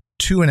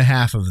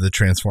 2.5 of the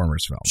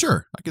Transformers films.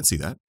 Sure, I can see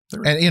that.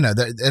 And, you know,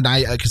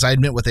 because I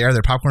admit what they are,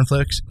 they're popcorn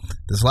flicks.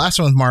 This last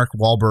one with Mark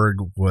Wahlberg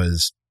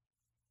was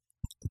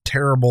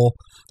terrible,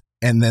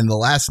 and then The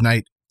Last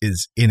Night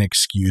is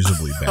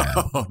inexcusably bad.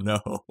 Oh, no.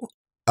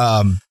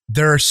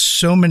 There are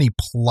so many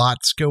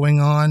plots going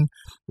on.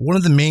 One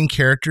of the main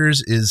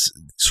characters is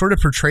sort of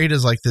portrayed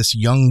as like this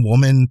young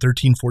woman,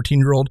 13,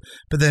 14-year-old,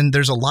 but then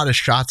there's a lot of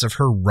shots of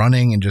her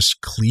running and just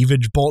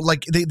cleavage bolt.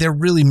 Like they're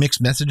really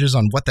mixed messages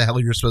on what the hell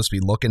you're supposed to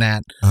be looking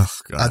at. Oh,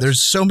 God.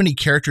 There's so many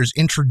characters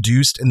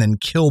introduced and then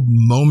killed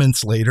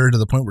moments later to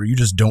the point where you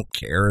just don't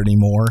care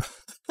anymore.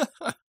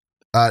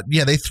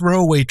 They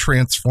throw away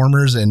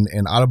Transformers and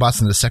Autobots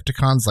and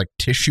Decepticons like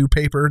tissue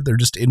paper. They're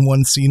just in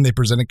one scene. They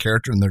present a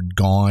character and they're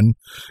gone.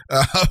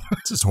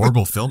 It's just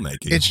horrible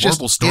filmmaking. It's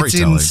horrible just,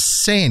 storytelling. It's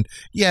insane.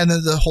 Yeah, and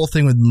then the whole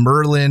thing with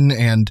Merlin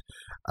and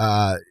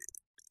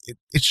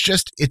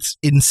it's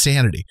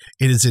insanity.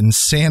 It is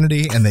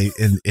insanity, and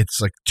it's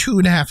like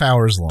 2.5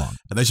 hours long.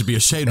 And they should be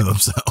ashamed of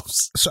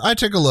themselves. So I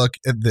took a look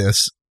at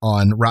this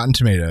on Rotten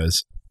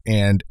Tomatoes,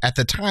 and at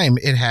the time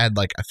it had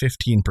like a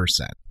 15%.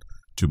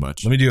 Too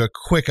much. Let me do a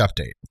quick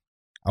update.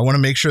 I want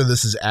to make sure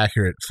this is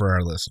accurate for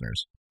our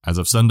listeners. As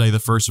of Sunday, the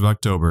 1st of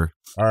October.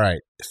 All right.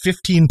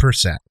 15%.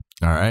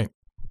 All right.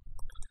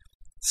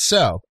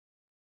 So,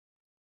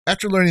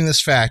 after learning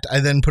this fact, I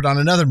then put on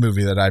another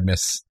movie that I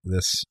missed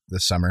this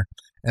summer,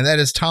 and that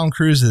is Tom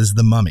Cruise's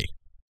The Mummy.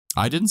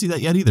 I didn't see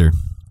that yet either.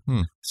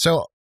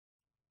 So,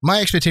 my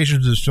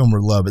expectations of this film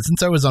were low, but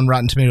since I was on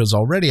Rotten Tomatoes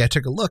already, I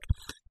took a look,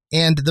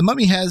 and The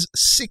Mummy has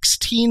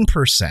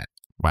 16%.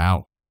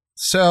 Wow.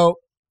 So,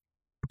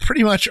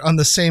 pretty much on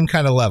the same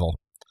kind of level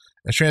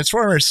as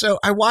Transformers. So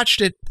I watched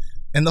it,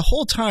 and the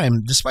whole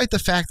time, despite the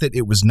fact that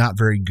it was not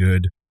very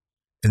good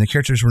and the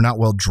characters were not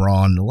well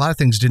drawn, a lot of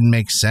things didn't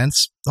make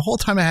sense, the whole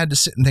time I had to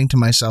sit and think to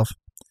myself,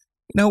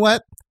 you know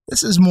what?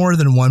 This is more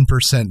than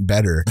 1%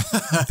 better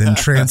than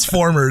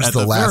Transformers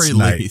the last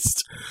night.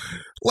 Least.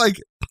 Like,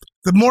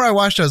 the more I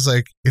watched, I was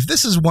like, if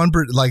this is 1%,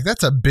 like,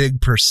 that's a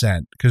big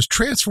percent. Because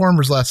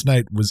Transformers last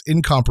night was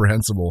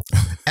incomprehensible.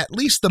 At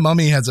least The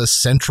Mummy has a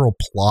central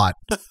plot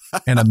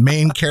and a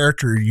main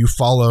character you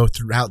follow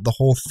throughout the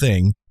whole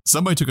thing.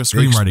 Somebody took a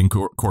screenwriting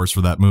course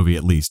for that movie,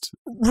 at least.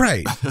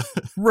 Right.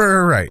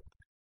 Right.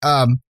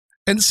 And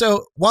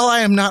so, while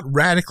I am not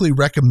radically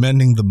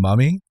recommending The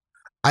Mummy,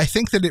 I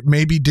think that it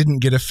maybe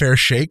didn't get a fair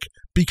shake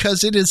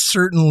because it is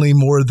certainly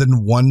more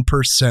than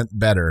 1%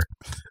 better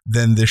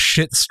than the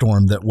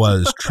shitstorm that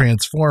was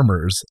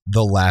Transformers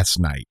the last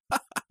night.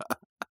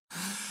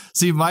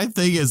 See, my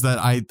thing is that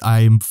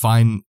I'm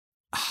fine.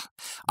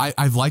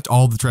 I've liked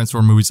all the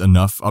Transformer movies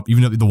enough,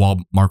 even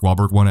the Mark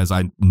Wahlberg one, as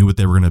I knew what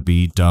they were going to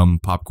be, dumb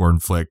popcorn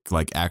flick,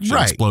 like action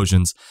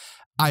explosions.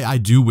 I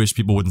do wish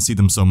people wouldn't see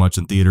them so much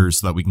in theaters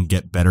so that we can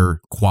get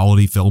better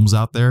quality films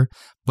out there.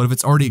 But if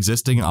it's already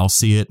existing, I'll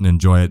see it and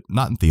enjoy it.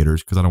 Not in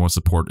theaters because I don't want to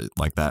support it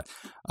like that.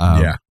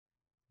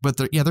 But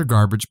they're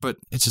garbage. But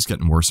it's just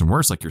getting worse and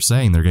worse. Like you're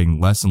saying, they're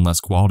getting less and less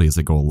quality as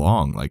they go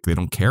along. Like they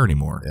don't care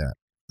anymore. Yeah.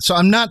 So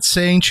I'm not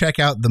saying check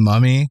out The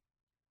Mummy.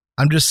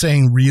 I'm just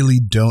saying really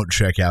don't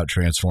check out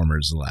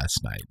Transformers the last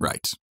night.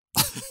 Right.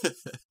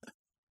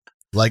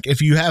 Like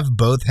if you have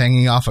both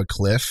hanging off a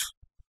cliff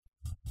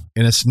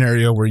in a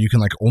scenario where you can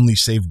like only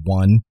save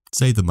one,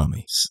 save The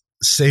Mummy.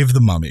 Save The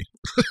Mummy.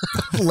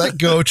 Let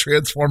go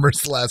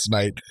Transformers last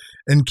night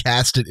and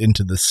cast it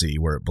into the sea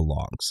where it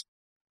belongs.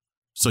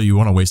 So you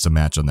want to waste a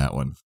match on that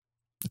one?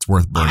 It's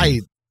worth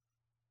burning.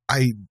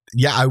 I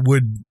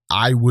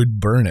would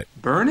burn it.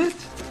 Burn it?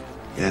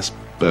 Yes,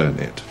 burn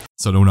it.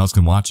 So no one else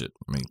can watch it.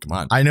 I mean, come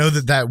on. I know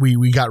that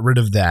we got rid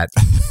of that,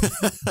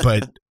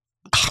 but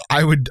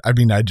I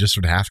just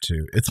would have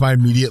to. It's my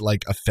immediate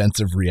like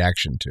offensive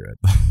reaction to it.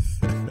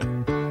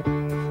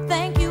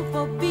 Thank you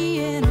for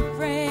being a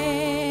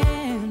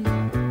friend.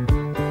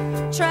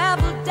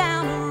 Travel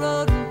down the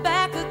road and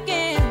back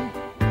again.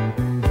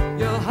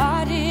 Your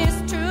heart is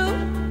true.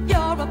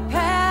 You're a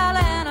pal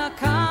and a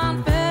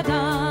confidant.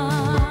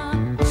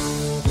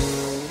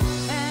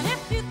 And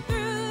if you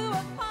threw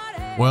a party.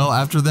 Well,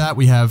 after that,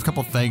 we have a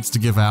couple thanks to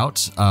give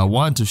out.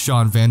 One to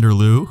Sean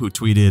Vanderloo, who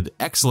tweeted,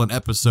 "Excellent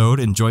episode.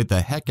 Enjoyed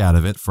the heck out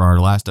of it for our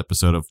last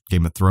episode of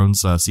Game of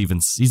Thrones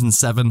season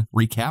 7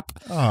 recap."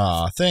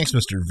 Aw, thanks,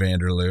 Mr.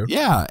 Vanderloo.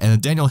 Yeah,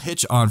 and Daniel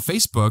Hitch on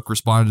Facebook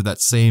responded to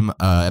that same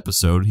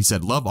episode. He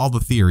said, "Love all the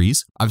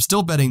theories. I'm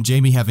still betting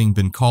Jaime, having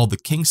been called the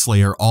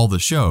Kingslayer all the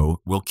show,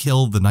 will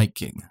kill the Night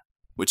King."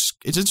 Which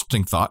is an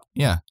interesting thought.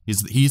 Yeah,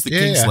 he's the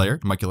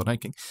Kingslayer. He might kill the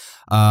Night King.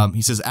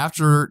 He says,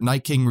 after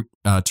Night King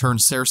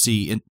turns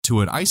Cersei into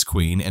an Ice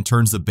Queen and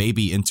turns the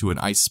baby into an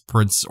Ice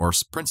Prince or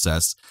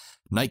Princess,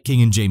 Night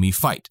King and Jaime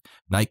fight.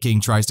 Night King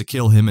tries to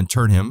kill him and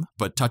turn him,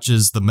 but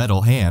touches the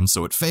metal hand,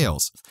 so it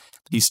fails.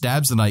 He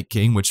stabs the Night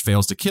King, which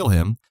fails to kill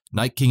him.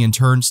 Night King in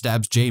turn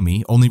stabs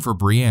Jaime, only for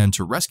Brienne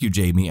to rescue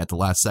Jaime at the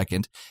last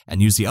second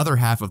and use the other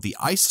half of the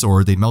ice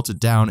sword they melted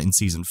down in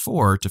season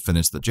 4 to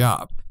finish the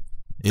job.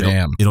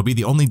 It'll be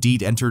the only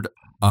deed entered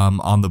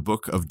on the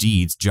Book of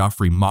Deeds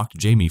Joffrey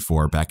mocked Jaime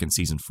for back in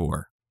season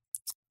 4.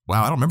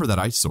 Wow, I don't remember that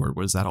ice sword.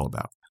 What is that all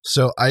about?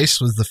 So ice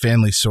was the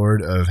family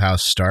sword of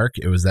House Stark.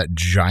 It was that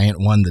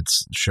giant one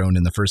that's shown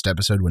in the first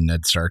episode when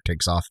Ned Stark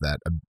takes off that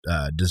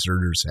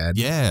deserter's head.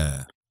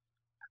 Yeah.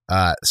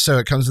 So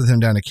it comes with him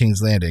down to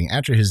King's Landing.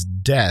 After his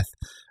death,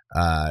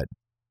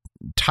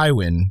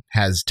 Tywin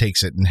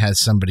takes it and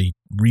has somebody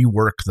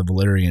rework the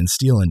Valyrian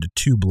steel into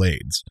 2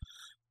 blades.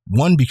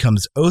 One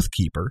becomes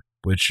Oathkeeper,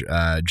 which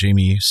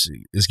Jaime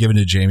is given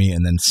to Jaime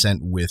and then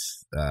sent with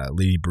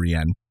Lady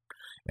Brienne.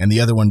 And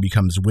the other one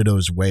becomes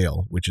Widow's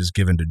Wail, which is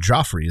given to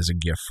Joffrey as a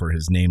gift for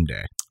his name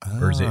day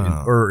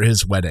or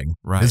his wedding.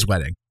 Right. His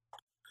wedding.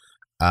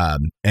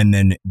 and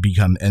then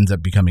ends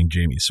up becoming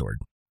Jaime's sword.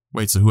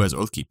 Wait, so who has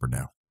Oathkeeper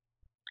now?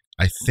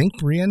 I think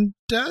Brienne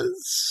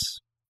does.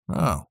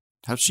 Oh,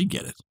 how'd she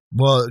get it?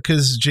 Well,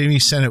 because Jaime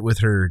sent it with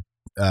her.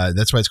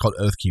 That's why it's called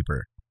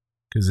Oathkeeper,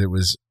 because it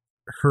was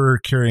her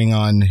carrying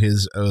on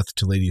his oath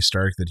to Lady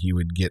Stark that he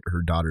would get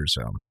her daughters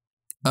home.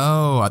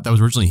 Oh, that was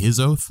originally his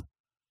oath?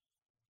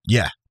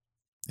 Yeah.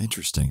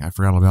 Interesting. I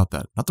forgot all about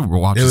that. Not that we're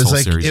watching this whole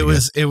like,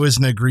 series. It was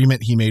an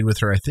agreement he made with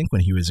her, I think,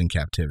 when he was in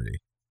captivity.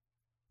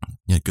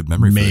 Yeah, good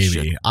memory for this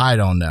shit. Maybe. I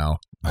don't know.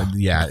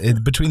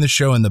 Between the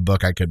show and the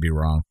book, I could be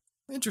wrong.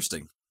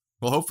 Interesting.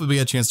 Well, hopefully we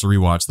get a chance to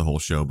rewatch the whole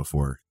show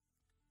before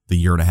the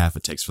year and a half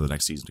it takes for the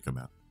next season to come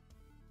out.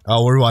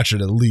 Oh, we'll watch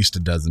it at least a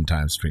dozen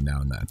times between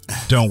now and then.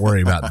 Don't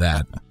worry about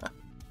that.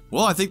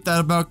 Well, I think that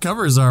about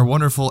covers our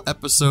wonderful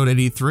episode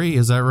 83.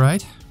 Is that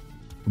right?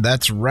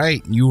 That's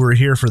right. You were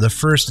here for the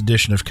first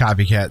edition of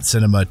Copycat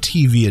Cinema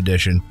TV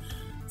edition.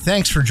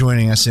 Thanks for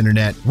joining us,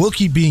 Internet. We'll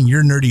keep being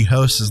your nerdy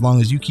hosts as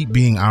long as you keep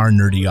being our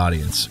nerdy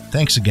audience.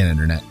 Thanks again,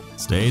 Internet.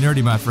 Stay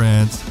nerdy, my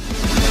friends.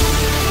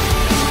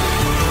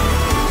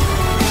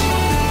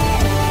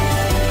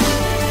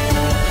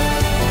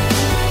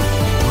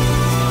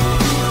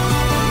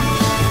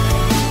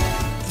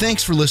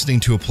 Thanks for listening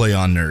to A Play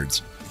on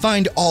Nerds.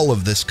 Find all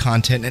of this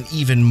content and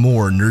even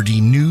more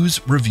nerdy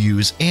news,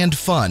 reviews, and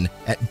fun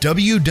at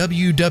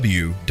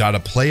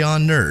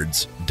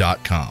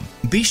www.aplayonnerds.com.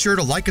 Be sure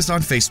to like us on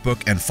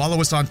Facebook and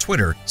follow us on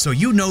Twitter so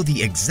you know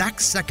the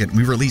exact second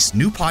we release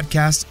new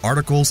podcasts,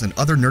 articles, and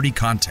other nerdy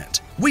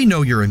content. We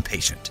know you're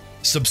impatient.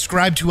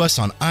 Subscribe to us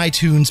on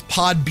iTunes,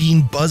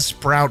 Podbean,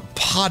 Buzzsprout,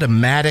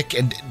 Podomatic,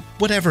 and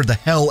whatever the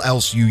hell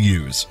else you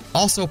use.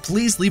 Also,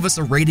 please leave us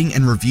a rating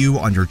and review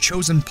on your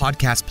chosen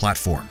podcast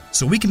platform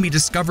so we can be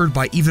discovered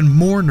by even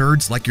more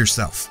nerds like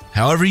yourself.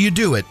 However you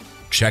do it,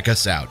 check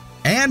us out.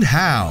 And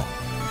how.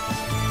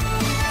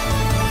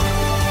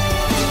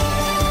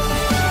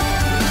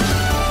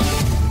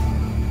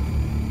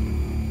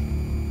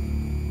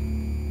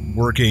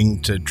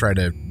 Working to try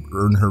to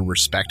earn her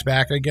respect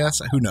back, I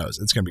guess. Who knows?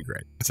 It's going to be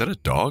great. Is that a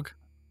dog?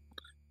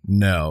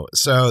 No.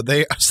 So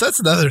that's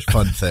another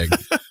fun thing.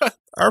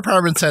 Our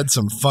apartment's had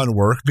some fun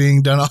work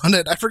being done on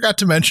it. I forgot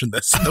to mention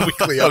this in the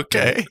weekly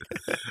Okay.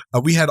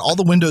 update. We had all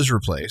the windows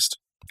replaced.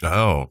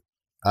 Oh.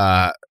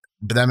 But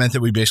that meant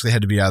that we basically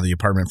had to be out of the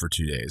apartment for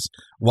 2 days.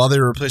 While they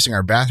were replacing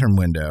our bathroom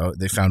window,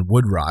 they found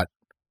wood rot.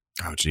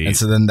 Oh, geez. And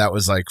so then that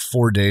was like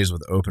 4 days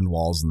with open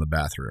walls in the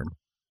bathroom.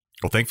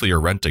 Well, thankfully you're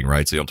renting,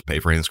 right? So you don't have to pay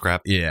for any of this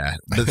crap? Yeah.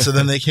 So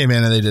then they came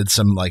in and they did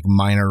some like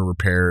minor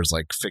repairs,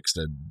 like fixed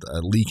a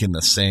leak in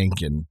the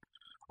sink and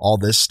all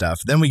this stuff.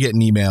 Then we get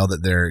an email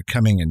that they're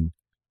coming and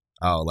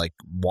like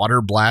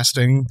water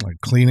blasting, like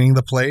cleaning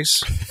the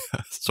place.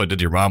 So I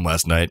did your mom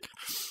last night.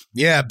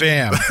 Yeah,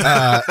 bam.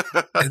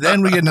 And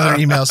then we get another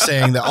email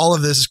saying that all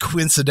of this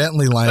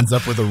coincidentally lines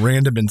up with a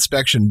random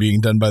inspection being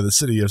done by the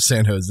city of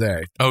San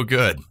Jose. Oh,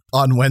 good.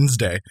 On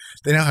Wednesday.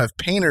 They now have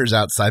painters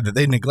outside that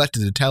they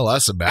neglected to tell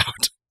us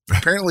about.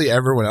 Apparently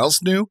everyone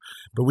else knew,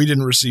 but we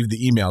didn't receive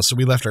the email, so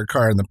we left our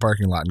car in the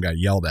parking lot and got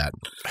yelled at.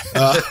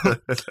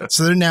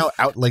 So they're now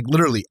out, like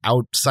literally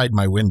outside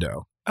my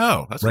window.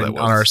 Oh, that's right what that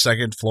was. On our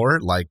second floor,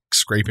 like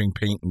scraping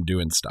paint and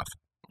doing stuff.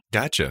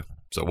 Gotcha.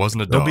 So it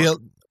wasn't a dog.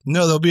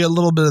 There'll be a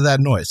little bit of that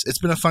noise. It's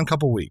been a fun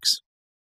couple weeks.